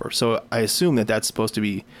the chopper. So I assume that's supposed to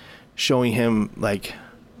be showing him like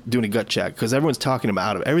doing a gut check, because everything's talking him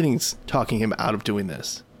out of doing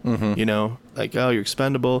this. You know, like, oh, you're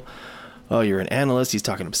expendable. Oh, you're an analyst. He's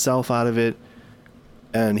talking himself out of it,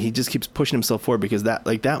 and he just keeps pushing himself forward, because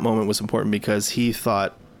that moment was important, because he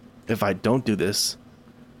thought, if I don't do this,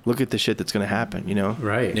 look at the shit that's going to happen. You know?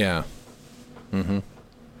 Right. Yeah.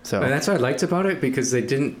 So and that's what I liked about it, because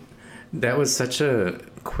that was such a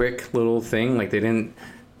quick little thing. Like, they didn't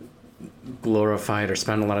glorify it or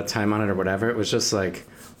spend a lot of time on it or whatever. It was just like,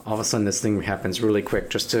 all of a sudden this thing happens really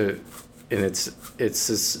quick, and it's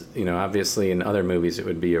just, you know, obviously in other movies it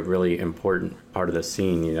would be a really important part of the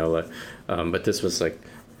scene, you know, but this was like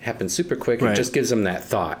happened super quick. It just gives them that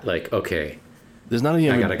thought, like, okay, there's not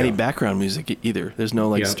even any background music either. There's no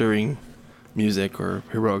like stirring music or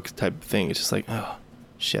heroic type thing. It's just like, oh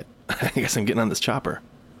shit, I guess I'm getting on this chopper.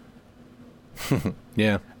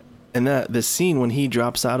 Yeah. And the scene when he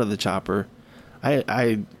drops out of the chopper,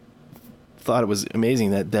 I thought it was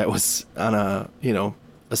amazing that was on a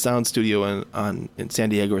sound studio in San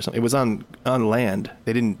Diego or something. It was on land.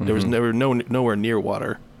 They didn't. There was nowhere near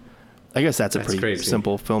water. I guess that's a pretty crazy,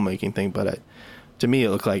 simple filmmaking thing. But to me, it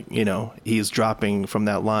looked like, you know, he's dropping from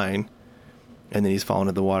that line, and then he's falling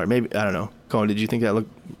into the water. Maybe, I don't know. Colin, did you think that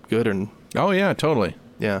looked good? Oh yeah, totally.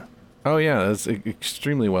 Yeah. Oh yeah, that's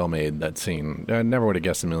extremely well made, that scene. I never would have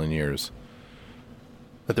guessed in a million years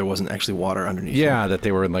that there wasn't actually water underneath. Yeah, that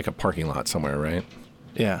they were in like a parking lot somewhere, right?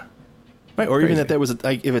 Yeah. Right, or even that there was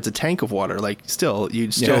like, if it's a tank of water, like you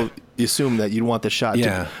assume that you'd want the shot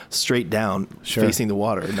to straight down, facing the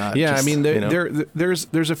water, not. Yeah, just, I mean,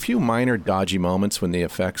 there's a few minor dodgy moments when the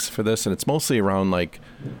effects for this, and it's mostly around like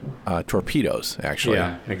torpedoes, actually.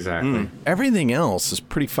 Yeah, exactly. Everything else is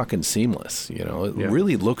pretty fucking seamless. You know, it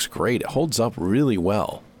really looks great. It holds up really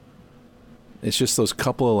well. It's just those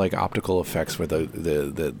couple of like optical effects where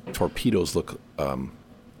the torpedoes look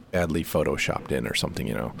badly photoshopped in or something,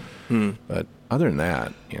 you know. But other than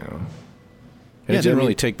that, you know, it didn't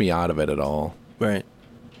really take me out of it at all. Right.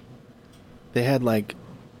 They had like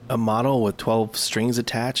a model with 12 strings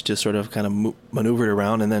attached to sort of kind of maneuver it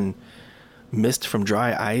around, and then mist from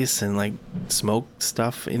dry ice and like smoke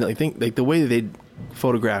stuff. You know, I think like the way that they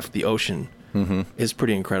photographed the ocean is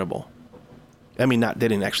pretty incredible. I mean, they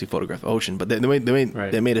didn't actually photograph the ocean, but the way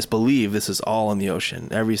they made us believe this is all in the ocean.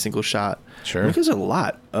 Every single shot. Sure. Because there's a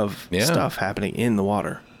lot of stuff happening in the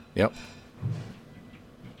water. Yep.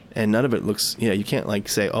 and none of it looks. Yeah, you can't like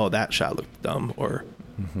say, "Oh, that shot looked dumb," or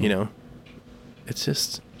you know, it's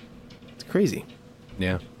just it's crazy.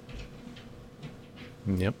 Yeah.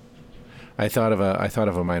 Yep. I thought of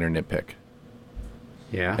a minor nitpick.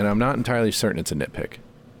 Yeah. And I'm not entirely certain it's a nitpick.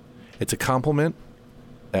 It's a compliment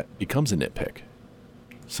that becomes a nitpick.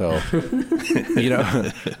 So, you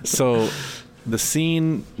know, so the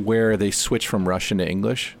scene where they switch from Russian to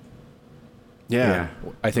English, I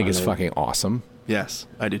think is fucking awesome. Yes,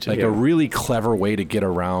 I do too. Like a really clever way to get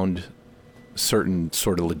around certain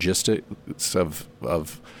sort of logistics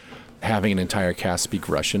of having an entire cast speak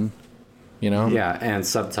Russian. You know? Yeah, and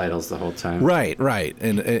subtitles the whole time. Right.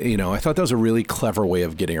 And, you know, I thought that was a really clever way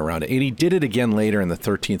of getting around it. And he did it again later in the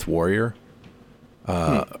 13th Warrior.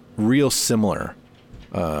 Real similar,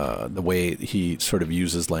 the way he sort of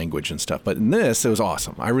uses language and stuff. But in this, it was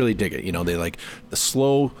awesome. I really dig it. You know, they like the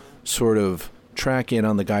slow sort of track in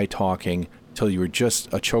on the guy talking till you were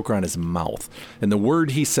just a choker on his mouth. And the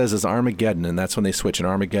word he says is Armageddon, and that's when they switch. And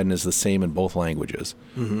Armageddon is the same in both languages,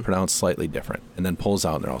 pronounced slightly different, and then pulls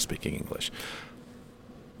out and they're all speaking English.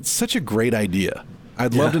 It's such a great idea.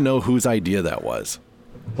 I'd love to know whose idea that was.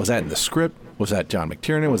 Was that in the script? Was that John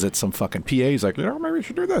McTiernan? Was it some fucking PA? He's like, maybe we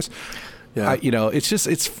should do this. Yeah. You know, it's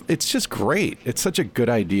just great. It's such a good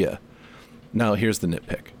idea. Now, here's the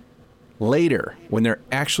nitpick. Later, when they're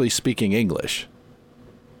actually speaking English,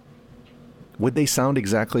 would they sound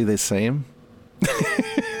exactly the same?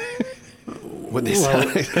 Would they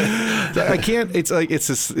sound? I can't. It's like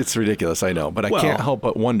it's ridiculous. I know, but I can't help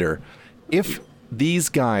but wonder if these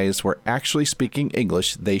guys were actually speaking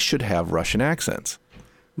English. They should have Russian accents.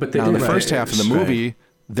 But now, in the first half of the movie,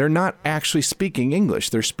 they're not actually speaking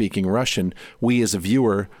English. They're speaking Russian. We, as a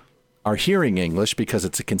viewer, are hearing English because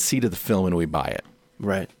it's a conceit of the film, and we buy it.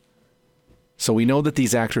 Right. So we know that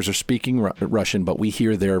these actors are speaking Russian, but we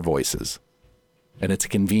hear their voices. And it's a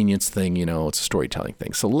convenience thing, you know, it's a storytelling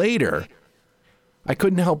thing. So later, I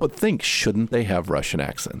couldn't help but think, shouldn't they have Russian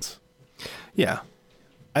accents? Yeah,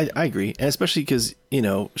 I agree. And especially because, you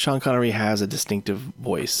know, Sean Connery has a distinctive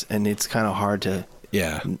voice, and it's kind of hard to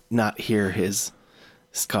not hear his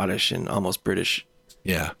Scottish and almost British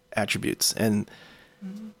attributes.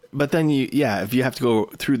 But then, if you have to go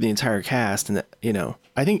through the entire cast, and, you know,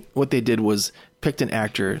 I think what they did was picked an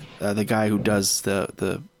actor, the guy who does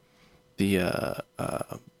the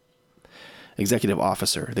executive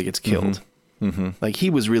officer that gets killed. Like, he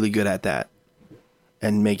was really good at that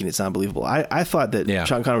and making it sound believable. I thought that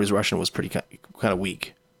Sean Connery's Russian was pretty kind of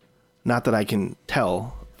weak. Not that I can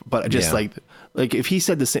tell, but just like if he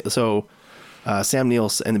said the same. So Sam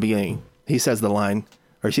Neill in the beginning, he says the line,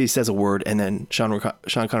 or he says a word, and then Sean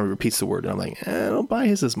Connery repeats the word, and I'm like, I don't buy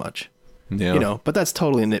his as much. You know, but that's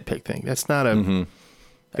totally a nitpick thing. That's not a.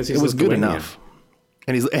 It was good enough.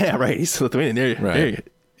 And he's he's Lithuanian. There you go. You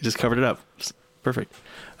just covered it up. Perfect.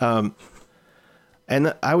 And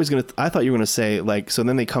I thought you were gonna say, like, so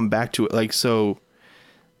then they come back to it, like, so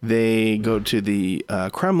they go to the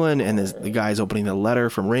Kremlin, and the guy's opening the letter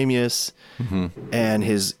from Ramius, and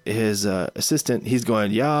his assistant, he's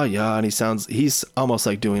going and he's almost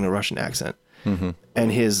like doing a Russian accent,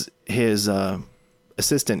 and his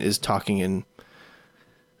assistant is talking in,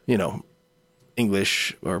 you know,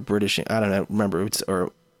 English or British, I don't know, remember,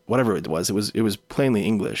 or whatever it was. It was plainly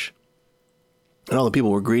English, and all the people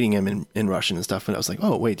were greeting him in Russian and stuff. And I was like,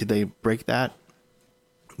 oh wait, did they break that?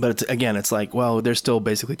 But it's like, well, they're still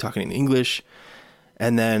basically talking in English,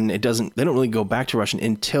 and then they don't really go back to Russian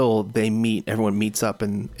until everyone meets up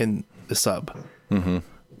in the sub,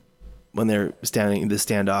 when they're standing in the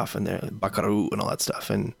standoff, and they're Bakaru and all that stuff,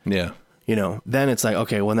 and you know, then it's like,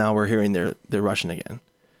 okay, well, now we're hearing their Russian again.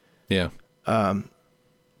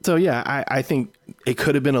 So I think it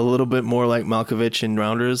could have been a little bit more like Malkovich and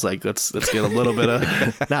Rounders. Like, let's get a little bit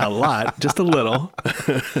of, not a lot, just a little.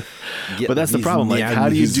 But that's the problem. Like, how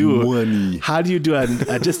do you do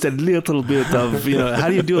just a little bit of, you know, how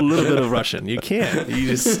do you do a little bit of Russian? You can't. You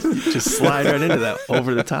just slide right into that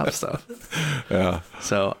over the top stuff. Yeah.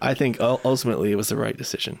 So I think ultimately it was the right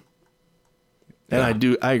decision. And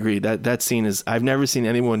I agree that scene is, I've never seen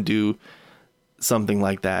anyone do something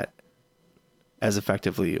like that as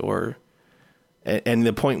effectively, and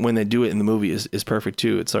the point when they do it in the movie is perfect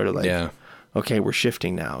too. It's sort of like, okay, we're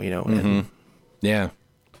shifting now, you know. And yeah,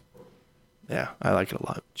 I like it a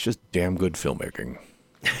lot. It's just damn good filmmaking.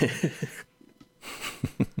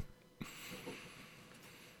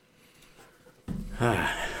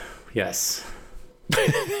 Yes.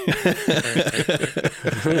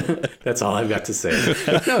 That's all I've got to say.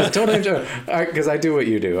 No, it's totally enjoyable, because I do what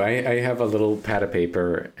you do. I have a little pad of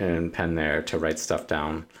paper and pen there to write stuff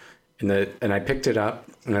down, and I picked it up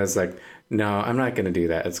and I was like, no, I'm not going to do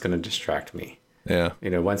that. It's going to distract me. Yeah. You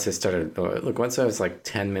know, once I was like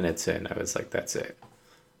 10 minutes in, I was like, that's it.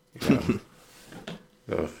 You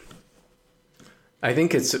know? I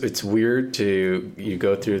think it's weird you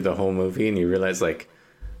go through the whole movie and you realize, like,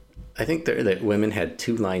 I think that women had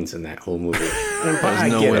 2 lines in that whole movie.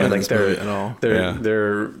 There's no women in this movie at all.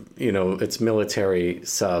 They're, you know, it's military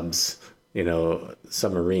subs, you know,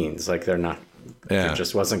 submarines. Like, they're not. Yeah. There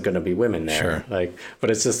just wasn't going to be women there. Sure. Like,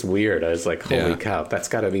 but it's just weird. I was like, holy cow, that's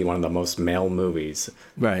got to be one of the most male movies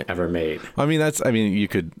ever made. I mean, you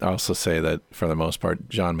could also say that for the most part,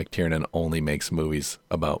 John McTiernan only makes movies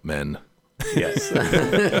about men. Yes.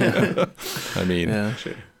 I mean,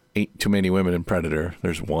 ain't too many women in Predator.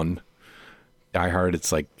 There's one. Die Hard,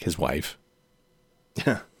 it's like his wife.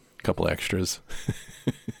 Yeah. A couple extras.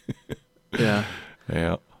 Yeah.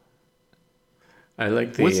 Yeah. I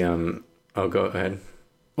like the oh, go ahead.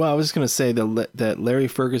 Well, I was just going to say that Larry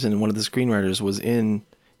Ferguson, one of the screenwriters,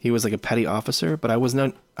 he was like a petty officer, but I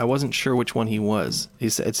wasn't sure which one he was.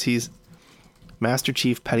 He's Master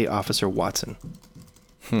Chief Petty Officer Watson.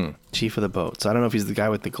 Chief of the boat. So I don't know if he's the guy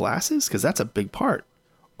with the glasses, because that's a big part.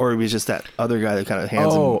 Or he was just that other guy that kind of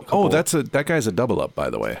hands him a couple. That guy's a double up, by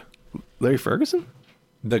the way. Larry Ferguson?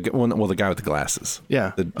 The guy with the glasses.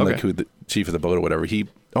 Yeah. Like the chief of the boat or whatever.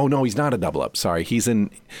 Oh no, he's not a double up. Sorry, he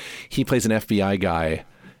plays an FBI guy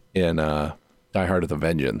in Die Hard with a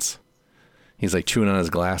Vengeance. He's like chewing on his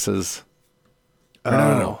glasses.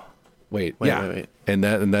 No. Wait.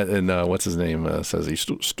 And what's his name says he's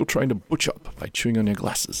still trying to butch up by chewing on your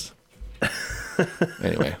glasses.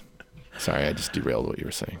 Anyway, sorry, I just derailed what you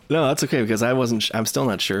were saying. No, that's okay, because I'm still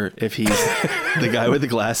not sure if he's the guy with the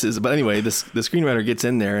glasses. But anyway, the screenwriter gets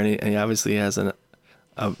in there and he obviously has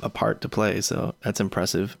a part to play, so that's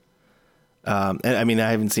impressive. And I mean,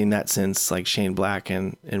 I haven't seen that since like Shane Black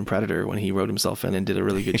in Predator, when he wrote himself in and did a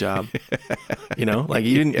really good job. You know, like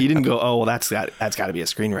you didn't go, oh well, that's got to be a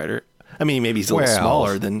screenwriter. I mean, maybe he's a little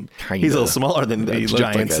smaller than the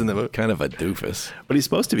giants in the movie. Kind of a doofus, but he's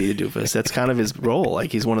supposed to be a doofus. That's kind of his role.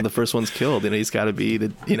 Like, he's one of the first ones killed, and he's got to be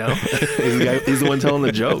the, you know, he's the one telling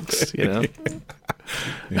the jokes. You know,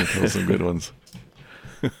 he tells some good ones.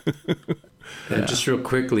 Just real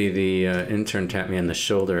quickly, the intern tapped me on the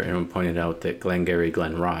shoulder and pointed out that Glengarry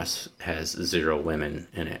Glen Ross has 0 women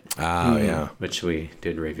in it. Oh, yeah. Which we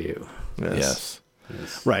did review. Yes.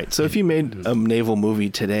 Right. So if you made a naval movie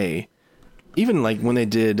today, even like when they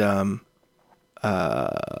did Crimson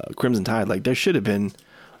Tide, like there should have been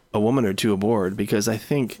a woman or 2 aboard, because I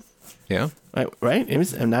think... Yeah. Right? In the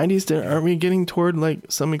 90s, aren't we getting toward like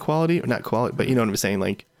some equality? Or not equality, but you know what I'm saying?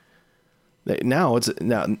 Like, now,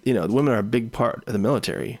 you know, women are a big part of the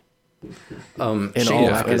military. Shane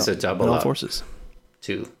Black is a double in all up forces.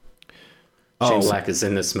 Too. Shane Black is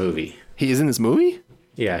in this movie. He is in this movie?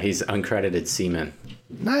 Yeah, he's uncredited seaman.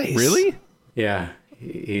 Nice. Really? Yeah,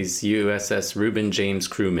 he's USS Reuben James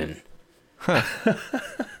Crewman. Huh.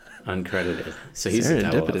 Uncredited. So he's a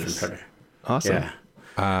double up from Predator. Awesome.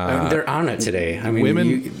 Yeah. They're on it today. I mean,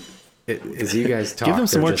 women. As you guys talk, give them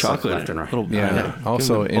some more just chocolate. Left and right. Yeah.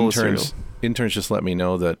 Also, interns just let me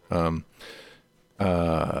know that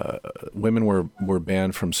women were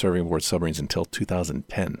banned from serving aboard submarines until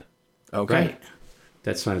 2010. Okay. Right.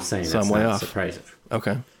 That's what I'm saying. So That's I'm way not off. surprising.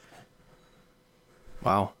 Okay.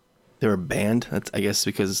 Wow. They were banned? That's, I guess,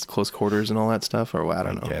 because it's close quarters and all that stuff, or I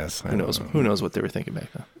don't know. Yes. Who knows what they were thinking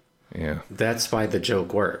back then? Yeah. That's why the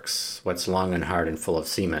joke works. What's long and hard and full of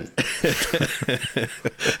semen?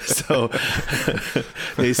 So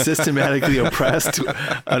they systematically oppressed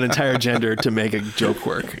an entire gender to make a joke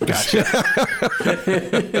work. Gotcha.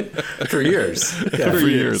 For years. Yeah, for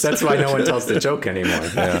years. That's why no one tells the joke anymore.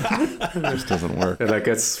 Yeah. It just doesn't work. They're like,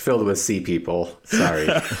 it's filled with sea people. Sorry.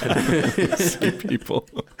 Sea people.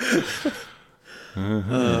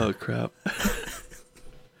 Oh, crap.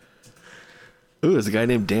 Ooh, there's a guy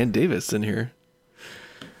named Dan Davis in here.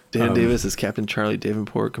 Dan Davis is Captain Charlie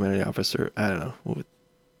Davenport, commanding officer. I don't know.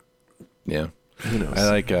 Yeah. Who knows? I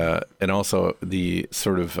like, and also the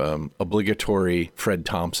sort of obligatory Fred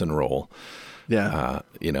Thompson role. Yeah.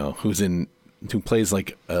 You know, who plays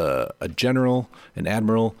like a general, an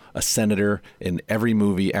admiral, a senator in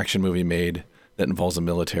every action movie made that involves the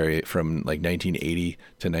military from like 1980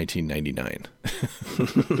 to 1999.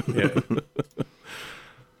 Yeah.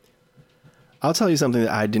 I'll tell you something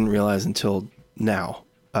that I didn't realize until now.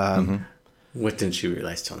 What didn't you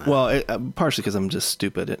realize till now? Well, partially because I'm just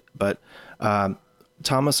stupid. But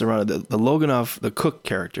Thomas Arana, the Loganov, the cook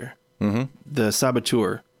character, the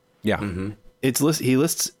saboteur. Yeah. Mm-hmm.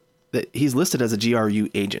 He's listed as a GRU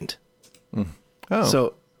agent. Oh.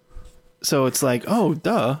 So So it's like, oh,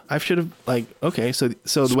 duh. I should have like, okay. So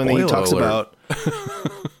when he talks about,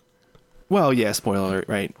 well, yeah, spoiler alert,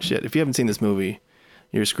 right? Shit. If you haven't seen this movie,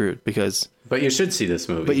 you're screwed But you should see this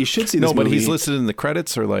movie. But you should see this movie. No, but he's listed in the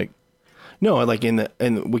credits or like. No, like in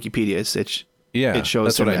Wikipedia, it shows.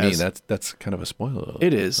 That's what I mean. That's kind of a spoiler.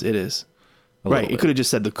 It is. Right. It could have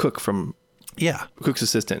just said the cook from. Yeah. Cook's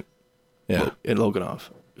assistant. Yeah. In Loganov,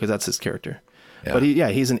 because that's his character. Yeah. But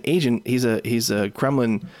he's an agent. He's a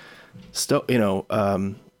Kremlin,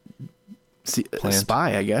 a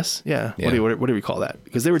spy, I guess. Yeah. What do we call that?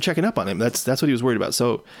 Because they were checking up on him. That's what he was worried about.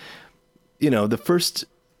 So, the first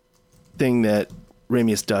thing that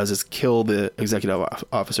Ramius does is kill the executive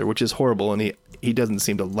officer, which is horrible, and he doesn't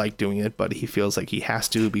seem to like doing it, but he feels like he has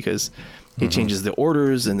to because he changes the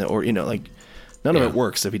orders and none of it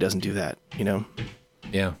works if he doesn't do that,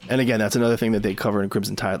 Yeah. And again, that's another thing that they cover in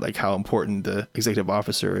Crimson Tide, like how important the executive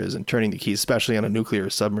officer is in turning the keys, especially on a nuclear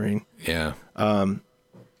submarine. Yeah. But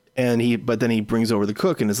then he brings over the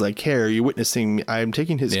cook and is like, "Hey, are you witnessing me? I'm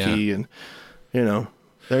taking his key," and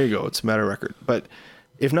there you go. It's a matter of record. But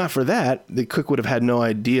if not for that, the cook would have had no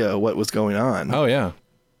idea what was going on. Oh yeah.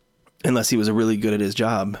 Unless he was really good at his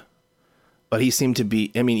job. But he seemed to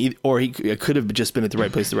be, or he could have just been at the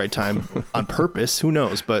right place at the right time on purpose. Who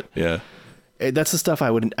knows? But yeah, that's the stuff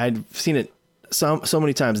I'd seen it so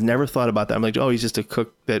many times, never thought about that. I'm like, oh, he's just a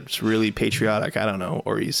cook that's really patriotic. I don't know.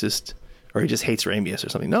 Or he just hates Ramius or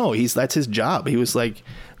something. No, that's his job. He was like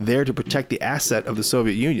there to protect the asset of the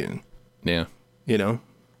Soviet Union. Yeah. And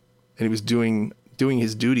he was doing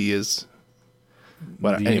his duty as,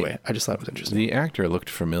 anyway, I just thought it was interesting. The actor looked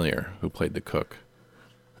familiar who played the cook.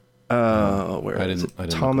 Where is it?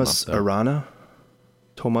 Thomas Arana?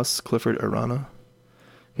 Thomas Clifford Arana?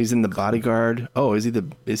 He's in The Bodyguard. Oh, is he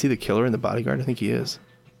the killer in The Bodyguard? I think he is.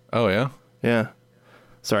 Oh yeah? Yeah.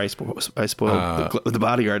 Sorry, I spoiled the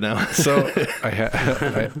Bodyguard now. So I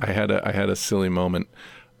had a silly moment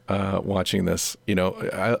watching this.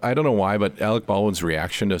 I don't know why, but Alec Baldwin's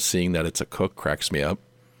reaction to seeing that it's a cook cracks me up.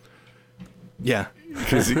 Yeah.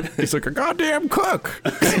 Because he's like, a goddamn cook.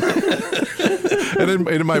 And then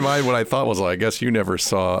in my mind, what I thought was, I guess you never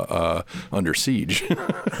saw Under Siege.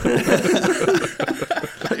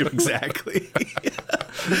 Exactly.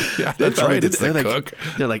 Yeah, that's right. It's the cook.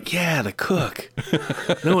 They're like, yeah, the cook.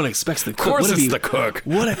 No one expects the cook. Of course it's the cook.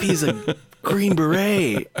 What if he's a Green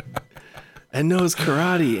Beret and knows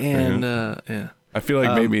karate and, yeah. I feel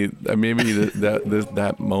like maybe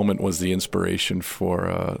that moment was the inspiration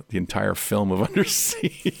for the entire film of Under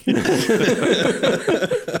Siege.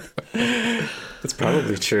 That's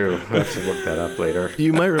probably true. I'll have to look that up later.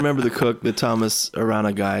 You might remember the cook, the Thomas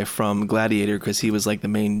Arana guy from Gladiator, because he was like the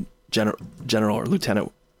main general or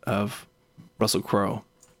lieutenant of Russell Crowe.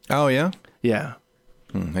 Oh, yeah? Yeah.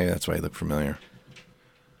 Hey, that's why he looked familiar.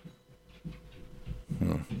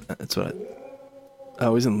 That's what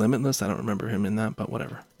he's in Limitless. I don't remember him in that, but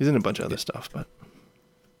whatever. He's in a bunch of other stuff, but.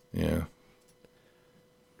 Yeah.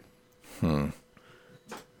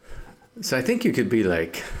 So I think you could be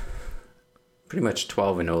like pretty much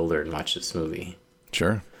 12 and older and watch this movie.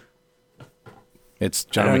 Sure. It's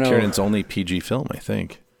John McTiernan's only PG film, I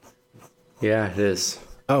think. Yeah, it is.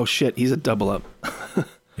 Oh shit, he's a double up.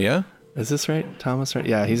 Yeah? Is this right? Thomas, right?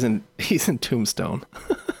 Yeah, he's in Tombstone.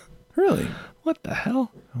 Really? What the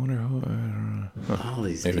hell? I wonder who. All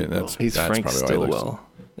these maybe people. He's Frank Stillwell.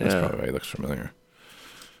 That's probably why he looks familiar.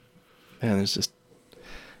 Man, there's just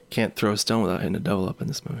can't throw a stone without hitting a double up in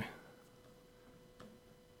this movie.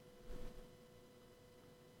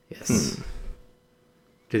 Yes.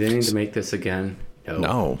 Do they need to make this again?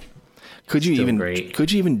 No. Could you even do it?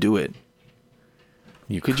 Could you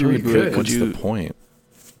reboot it? What's the point?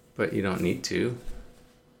 But you don't need to.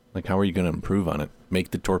 Like, how are you going to improve on it?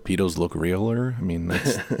 Make the torpedoes look realer? I mean,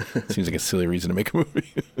 that seems like a silly reason to make a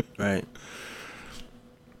movie. Right.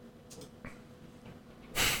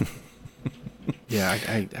 Yeah,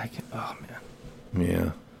 I can. Oh man.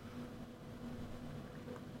 Yeah.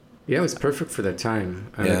 Yeah, it was perfect for that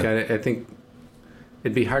time. Yeah. I think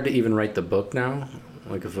it'd be hard to even write the book now.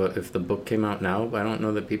 Like if the book came out now, I don't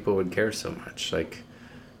know that people would care so much. Like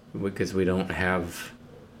because we don't have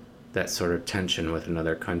that sort of tension with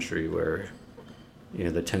another country where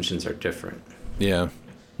the tensions are different. Yeah.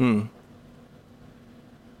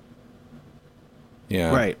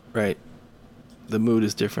 Yeah. Right. The mood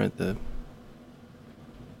is different.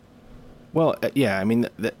 Yeah, I mean,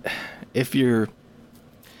 if you're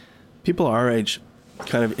people our age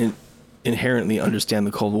kind of inherently understand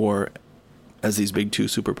the Cold War as these big two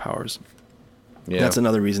superpowers. Yeah. That's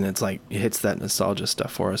another reason it's like it hits that nostalgia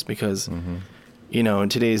stuff for us because, in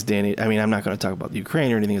today's day and age, I mean, I'm not going to talk about the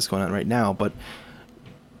Ukraine or anything that's going on right now, but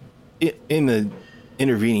in the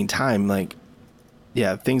intervening time, like,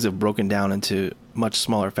 yeah, things have broken down into much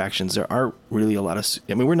smaller factions. There aren't really a lot of.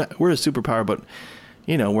 I mean, we're a superpower, but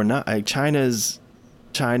we're not. Like,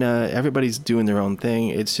 China. Everybody's doing their own thing.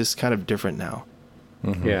 It's just kind of different now.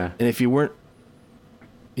 Mm-hmm. Yeah. And if you weren't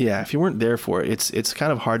there for it, it's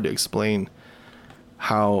kind of hard to explain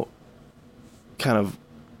how. Kind of,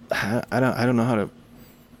 I don't know how to.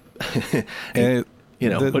 And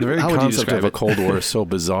the very concept of a Cold War is so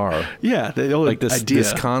bizarre. Yeah, the old idea.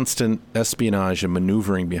 This constant espionage and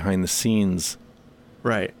maneuvering behind the scenes.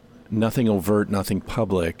 Right. Nothing overt, nothing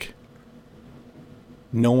public.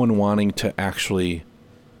 No one wanting to actually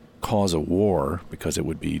cause a war because it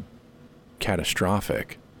would be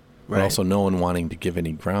catastrophic. Right. But also no one wanting to give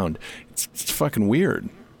any ground. It's fucking weird.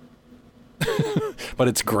 But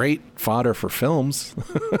it's great fodder for films.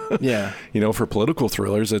 Yeah. For political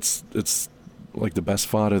thrillers, it's like the best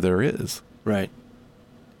fodder there is. Right.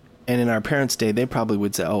 And in our parents' day, they probably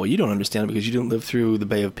would say, "Oh, you don't understand it because you didn't live through the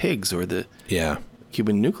Bay of Pigs or the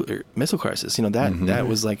Cuban nuclear missile crisis." That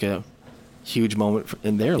was like a huge moment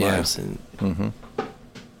in their lives, and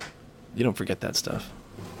you don't forget that stuff.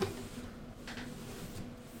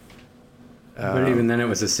 But even then, it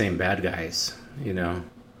was the same bad guys.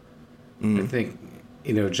 I think,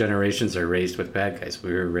 generations are raised with bad guys.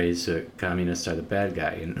 We were raised that communists are the bad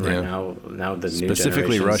guy, and right now the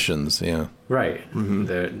specifically new Russians, right.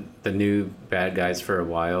 Mm-hmm. The new bad guys for a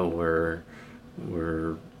while were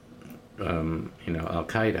Al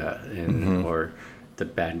Qaeda, and or the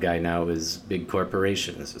bad guy now is big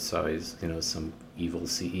corporations. It's always some evil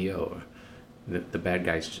CEO. The bad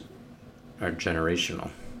guys are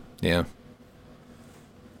generational. Yeah.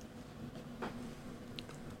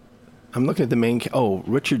 I'm looking at the main.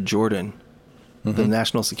 Richard Jordan, the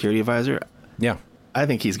National Security Advisor. Yeah, I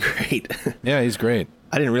think he's great. Yeah, he's great.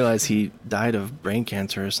 I didn't realize he died of brain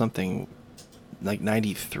cancer or something, like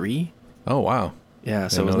 93. Oh wow. Yeah,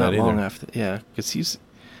 so it was not long after. Yeah, because he's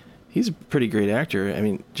a pretty great actor. I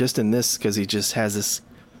mean, just in this, because he just has this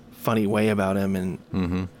funny way about him, and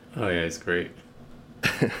oh yeah, he's great.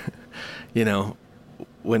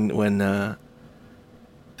 When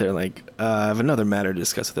they're like, I have another matter to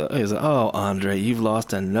discuss with you. He's like, "Oh, Andre, you've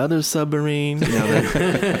lost another submarine." Yeah,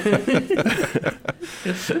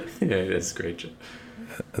 that's great.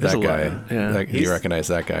 That guy. You recognize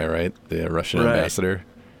that guy, right? The Russian ambassador.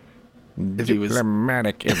 If he was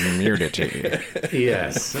diplomatic immunity.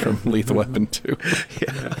 Yes, from Lethal Weapon 2.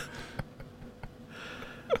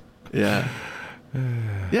 Yeah.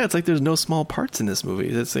 Yeah, it's like there's no small parts in this movie.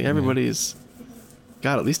 It's like everybody's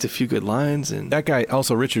got at least a few good lines, and that guy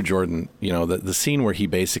also, Richard Jordan, the scene where he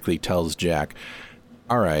basically tells Jack,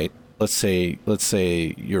 all right, let's say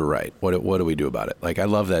you're right, what do we do about it? Like, I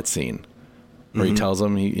love that scene where he tells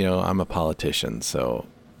him, I'm a politician, so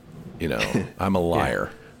I'm a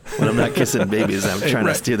liar. When I'm not kissing babies, I'm trying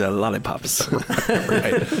to steal their lollipops.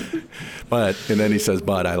 Right. And then he says,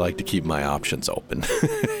 but I like to keep my options open.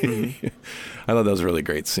 I thought that was a really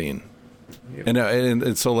great scene. Yep.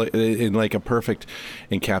 And so like a perfect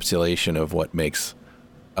encapsulation of what makes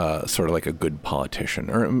sort of like a good politician,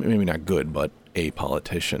 or maybe not good, but a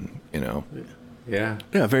politician, Yeah,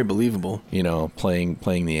 very believable.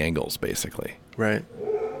 Playing the angles basically. Right.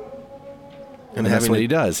 And that's what he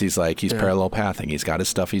does. He's parallel pathing. He's got his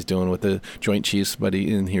stuff he's doing with the Joint Chiefs,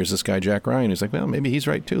 and here's this guy Jack Ryan who's like, well, maybe he's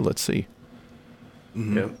right too. Let's see.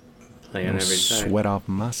 Mm-hmm. Yep. Playing every side. Sweat off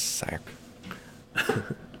my sack.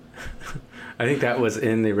 I think that was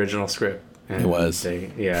in the original script. It was. They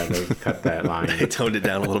cut that line. They toned it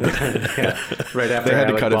down a little bit. Right after they had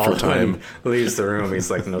to cut Baldwin it for time. Leaves the room. He's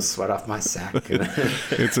like, no sweat off my sack.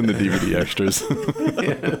 It's in the DVD extras.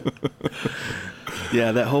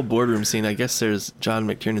 Yeah, that whole boardroom scene. I guess there's John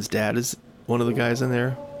McTiernan's dad is one of the guys in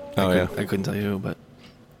there. I couldn't tell you who, but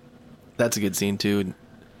that's a good scene too.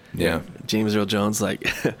 Yeah. James Earl Jones, like,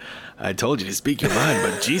 I told you to speak your mind,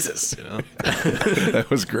 but Jesus, That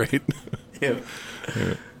was great. Yeah.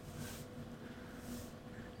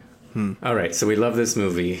 All right, so we love this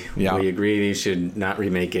movie. Yeah. We agree you should not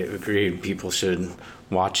remake it. We agree people should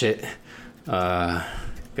watch it.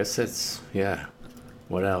 Guess that's,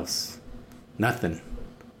 what else? Nothing.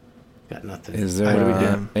 Got nothing. Is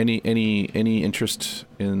there any interest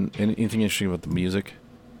in anything interesting about the music?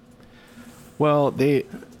 Well, they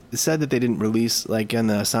said that they didn't release, like, in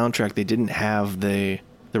the soundtrack, they didn't have the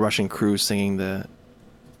Russian crew singing the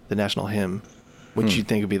national hymn, which you'd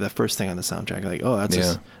think would be the first thing on the soundtrack. Like, oh,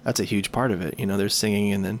 that's a huge part of it. They're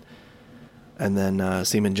singing, and then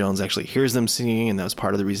Seaman Jones actually hears them singing, and that was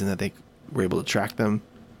part of the reason that they were able to track them.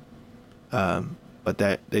 but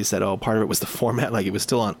that they said, oh, part of it was the format. Like it was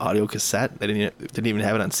still on audio cassette. They didn't even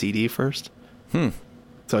have it on CD first.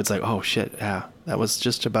 So it's like, oh shit, yeah, that was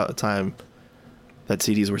just about the time that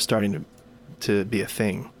CDs were starting to be a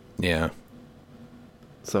thing. Yeah.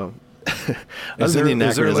 So, is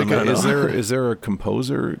there a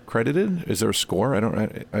composer credited? Is there a score? I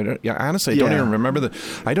don't. Yeah, honestly, I don't even remember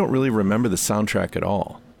I don't really remember the soundtrack at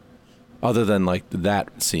all, other than like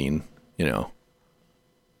that scene. You know.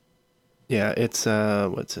 Yeah, it's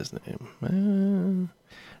what's his name?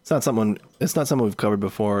 It's not someone we've covered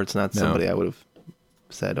before. It's not somebody I would have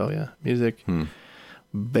said, oh yeah, music.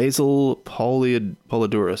 Basil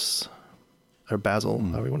Polidorus, or Basil,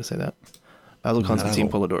 however you want to say that. Basil Constantine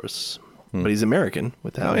Polidorus. But he's American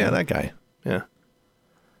with that. Oh yeah, that guy. Yeah.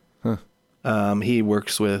 He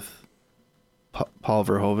works with Paul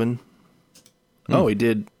Verhoeven. Oh, he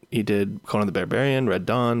did Conan the Barbarian, Red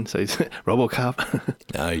Dawn, so he's RoboCop.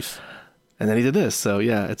 Nice. And then he did this. So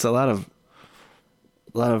yeah, it's a lot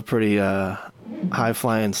of pretty high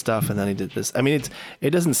flying stuff, and then he did this. I mean, it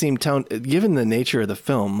doesn't seem given the nature of the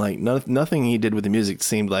film, like nothing he did with the music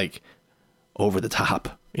seemed like over the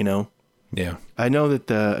top, you know? Yeah. I know that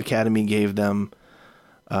the Academy gave them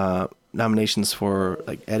nominations for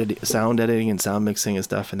like sound editing and sound mixing and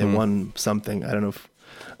stuff, and they won something. I don't know if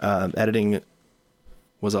editing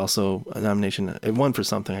was also a nomination. It won for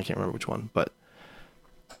something. I can't remember which one, but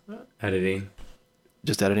editing.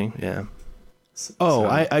 Just editing, yeah. Oh,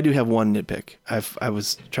 I do have one nitpick. I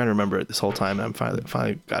was trying to remember it this whole time, and I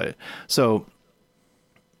finally got it. So,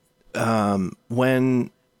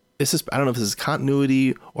 when this is, I don't know if this is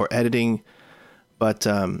continuity or editing, but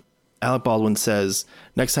Alec Baldwin says,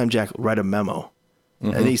 "Next time, Jack, write a memo,"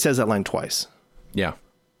 and he says that line twice. Yeah.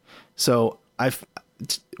 So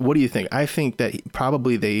what do you think? I think that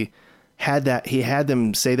he had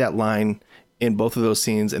them say that line in both of those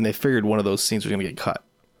scenes, and they figured one of those scenes was going to get cut.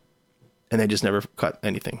 And they just never cut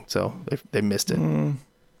anything. So they missed it. And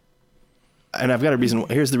I've got a reason.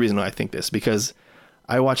 Here's the reason why I think this, because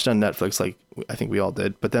I watched on Netflix, like I think we all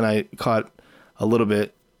did, but then I caught a little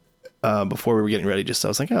bit before we were getting ready. So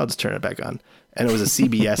I was like, I'll just turn it back on. And it was a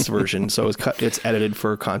CBS version. So it's edited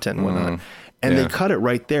for content and whatnot. And they cut it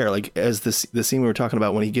right there. Like as the scene we were talking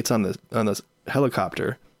about when he gets on the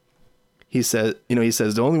helicopter, he says,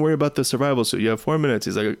 don't worry about the survival suit. You have 4 minutes.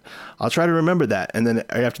 He's like, I'll try to remember that. And then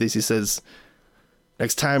after this, he says,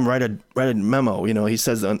 next time, write a memo. He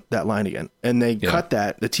says that line again. And they cut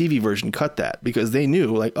that. The TV version cut that because they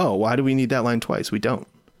knew, like, oh, why do we need that line twice? We don't.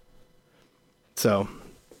 So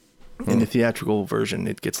in the theatrical version,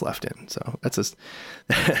 it gets left in. So that's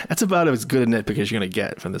about as good a nitpick as you're going to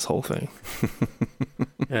get from this whole thing.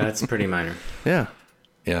 Yeah, that's pretty minor. Yeah.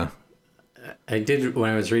 Yeah. I did, when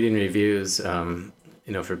I was reading reviews,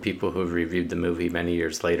 for people who reviewed the movie many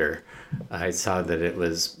years later, I saw that it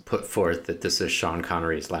was put forth that this is Sean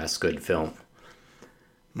Connery's last good film.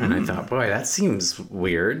 And I thought, boy, that seems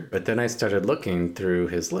weird. But then I started looking through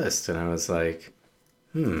his list, and I was like,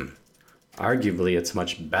 arguably it's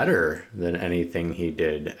much better than anything he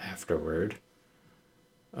did afterward.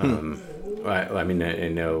 I mean, I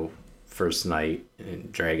know First Night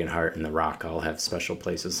and Dragonheart and The Rock all have special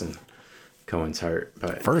places in Cohen's heart,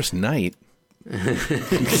 but First Night.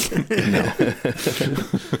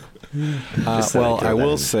 Well, I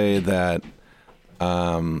will say that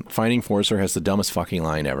Finding Forrester has the dumbest fucking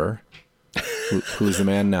line ever. Who's the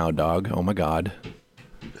man now, dog? Oh my god.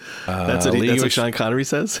 That's what Sean Connery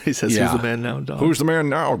says. He says, "Who's the man now, dog?" Who's the man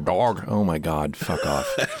now, dog? Oh my god, fuck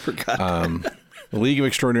off. I forgot. The League of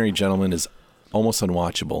Extraordinary Gentlemen is almost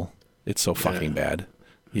unwatchable. It's so fucking bad.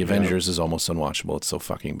 The Avengers is almost unwatchable. It's so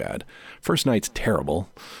fucking bad. First Night's terrible.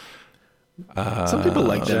 Some people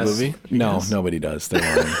like that movie. No, nobody does. They're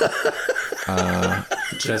lying.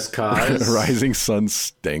 Just Cause. Rising Sun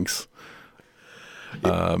stinks.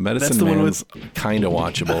 Medicine Man's kind of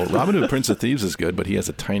watchable. Robin Hood, Prince of Thieves is good, but he has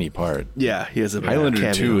a tiny part. Yeah, he has a Highlander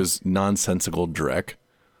cameo. 2 is nonsensical dreck.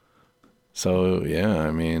 So, yeah,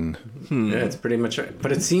 I mean... Yeah, it's pretty much...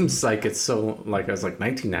 But it seems like it's so... Like, I was like,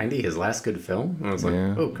 1990, his last good film? And I was like,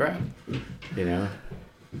 oh, crap. Yeah.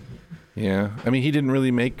 I mean, he didn't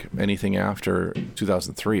really make anything after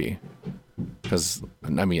 2003. Because,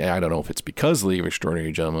 I mean, I don't know if it's because League of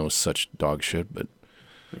Extraordinary Gentlemen was such dog shit, but...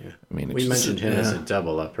 Yeah. I mean, we mentioned him as a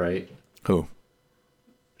double up, right? Who?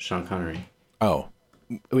 Sean Connery. Oh.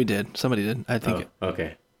 We did. Somebody did. I think.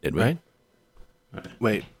 Okay. Did we? Right?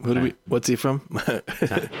 Wait, what's he from?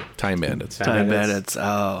 Time Bandits. Time Bandits.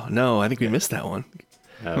 Oh, no, I think we missed that one.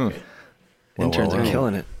 Okay. Interns are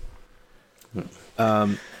killing it.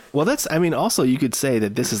 Well, also you could say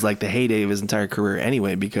that this is like the heyday of his entire career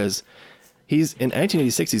anyway, because He's in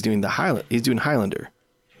 1986. He's doing Highlander.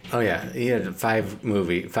 Oh yeah, he had 5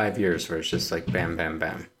 years where it's just like bam, bam,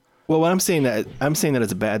 bam. Well, what I'm saying that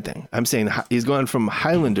it's a bad thing. I'm saying he's going from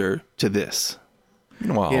Highlander to this.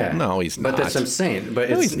 Well, no, he's not. But that's what I'm saying. But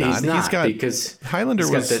he's not. He's got, because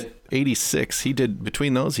Highlander was 86. He did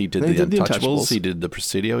between those. He did the Untouchables. He did the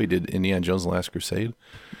Presidio. He did Indiana Jones: and the Last Crusade.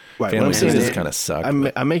 Right. What I'm saying is kind of sucked.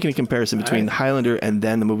 I'm making a comparison between Highlander and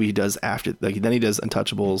then the movie he does after. Like then he does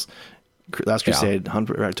Untouchables, Last Crusade, Hunt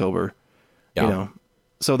for Red October. Yeah. You know,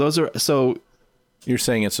 so those are You're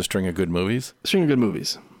saying it's a string of good movies. String of good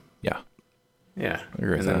movies. Yeah. Yeah. I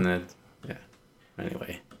agree with that.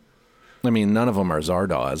 Anyway. I mean, none of them are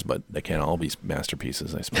Zardoz, but they can't all be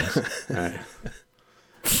masterpieces, I suppose. Right.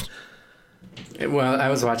 Well, I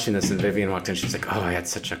was watching this and Vivian walked in. She was like, "Oh, I had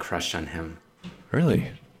such a crush on him."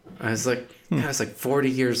 Really? I was like, I was like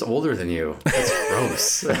 40 years older than you. That's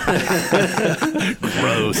gross.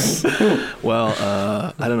 Gross. Well,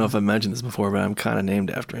 I don't know if I mentioned this before, but I'm kind of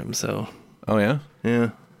named after him. So. Oh yeah.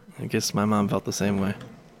 Yeah. I guess my mom felt the same way.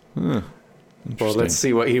 Well, let's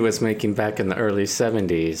see what he was making back in the early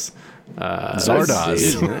 70s.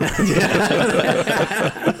 Zardoz.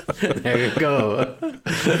 There you go.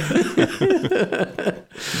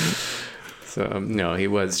 So, no, he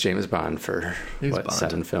was James Bond for, Bond.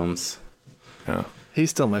 7 films? Yeah. He's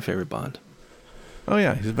still my favorite Bond. Oh,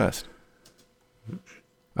 yeah, he's the best.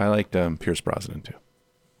 I liked Pierce Brosnan, too.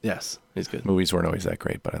 Yes, he's good. Movies weren't always that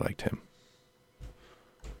great, but I liked him.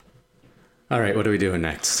 All right, what are we doing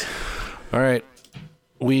next? All right.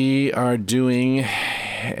 We are doing,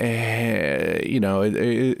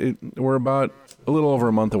 we're about a little over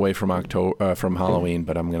a month away from Halloween,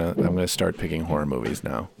 but I'm gonna start picking horror movies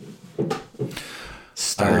now.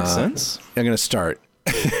 Makes sense. I'm gonna start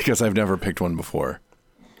because I've never picked one before.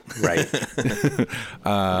 Right.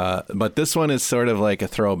 But this one is sort of like a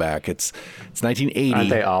throwback. It's 1980. Aren't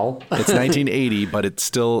they all? It's 1980, but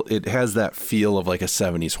it has that feel of like a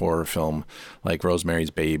 70s horror film, like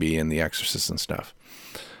Rosemary's Baby and The Exorcist and stuff.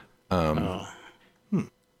 But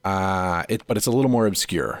it's a little more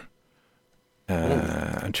obscure.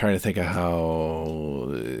 I'm trying to think of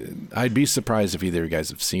how. I'd be surprised if either of you guys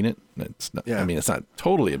have seen it. It's not, I mean, it's not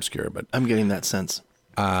totally obscure, but I'm getting that sense.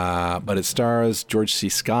 But it stars George C.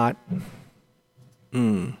 Scott.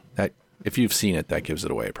 That if you've seen it, that gives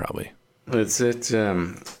it away probably.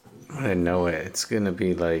 I know it. It's gonna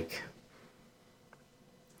be like.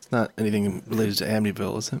 It's not anything related to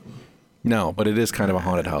Amityville, is it? No, but it is kind of a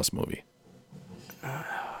haunted house movie. I'm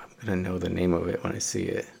gonna know the name of it when I see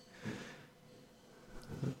it.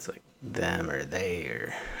 It's like them or they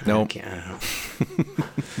or nope.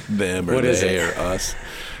 Them or what they or us.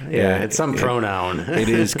 Yeah, it's some pronoun. It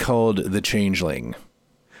is called The Changeling.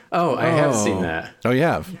 Oh, I have seen that. Oh, you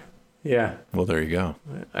have? Yeah. Well, there you go.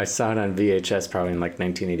 I saw it on VHS probably in like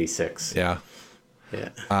 1986. Yeah. Yeah.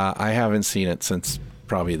 I haven't seen it since I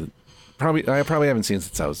probably haven't seen it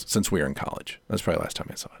since we were in college. That's probably the last time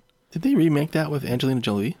I saw it. Did they remake that with Angelina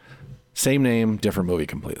Jolie? Same name, different movie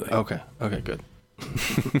completely. Okay, good.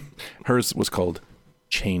 Hers was called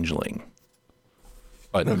Changeling.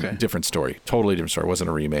 But different story. Totally different story. It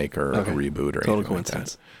wasn't a remake or a reboot or anything like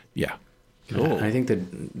that. Yeah. Cool. I think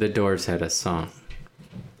the Doors had a song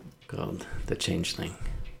called The Changeling.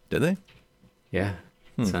 Did they? Yeah.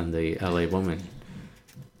 It's on the LA Woman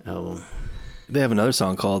album. They have another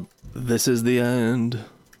song called This Is the End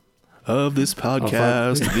of This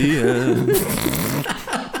Podcast. The End.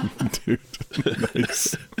 Dude,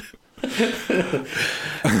 nice.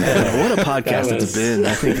 What a podcast it's been.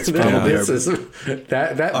 I think it's probably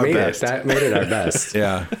that made best. That made it our best.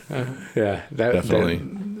 Yeah. Yeah. Definitely.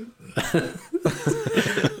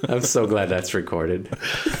 I'm so glad that's recorded.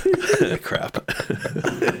 Crap. I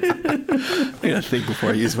gotta think before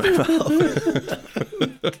I use my mouth.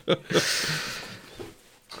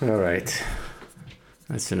 All right.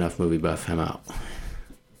 That's enough movie buff. I'm out.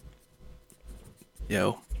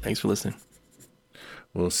 Yo, thanks for listening.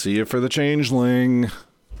 We'll see you for The Changeling.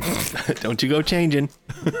 Don't you go changing.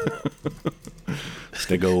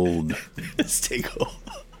 Stay gold. Stay gold.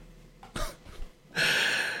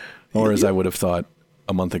 Or as I would have thought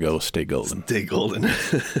a month ago, stay golden. Stay golden.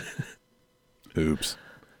 Oops.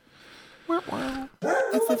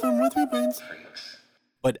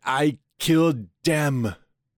 But I killed them.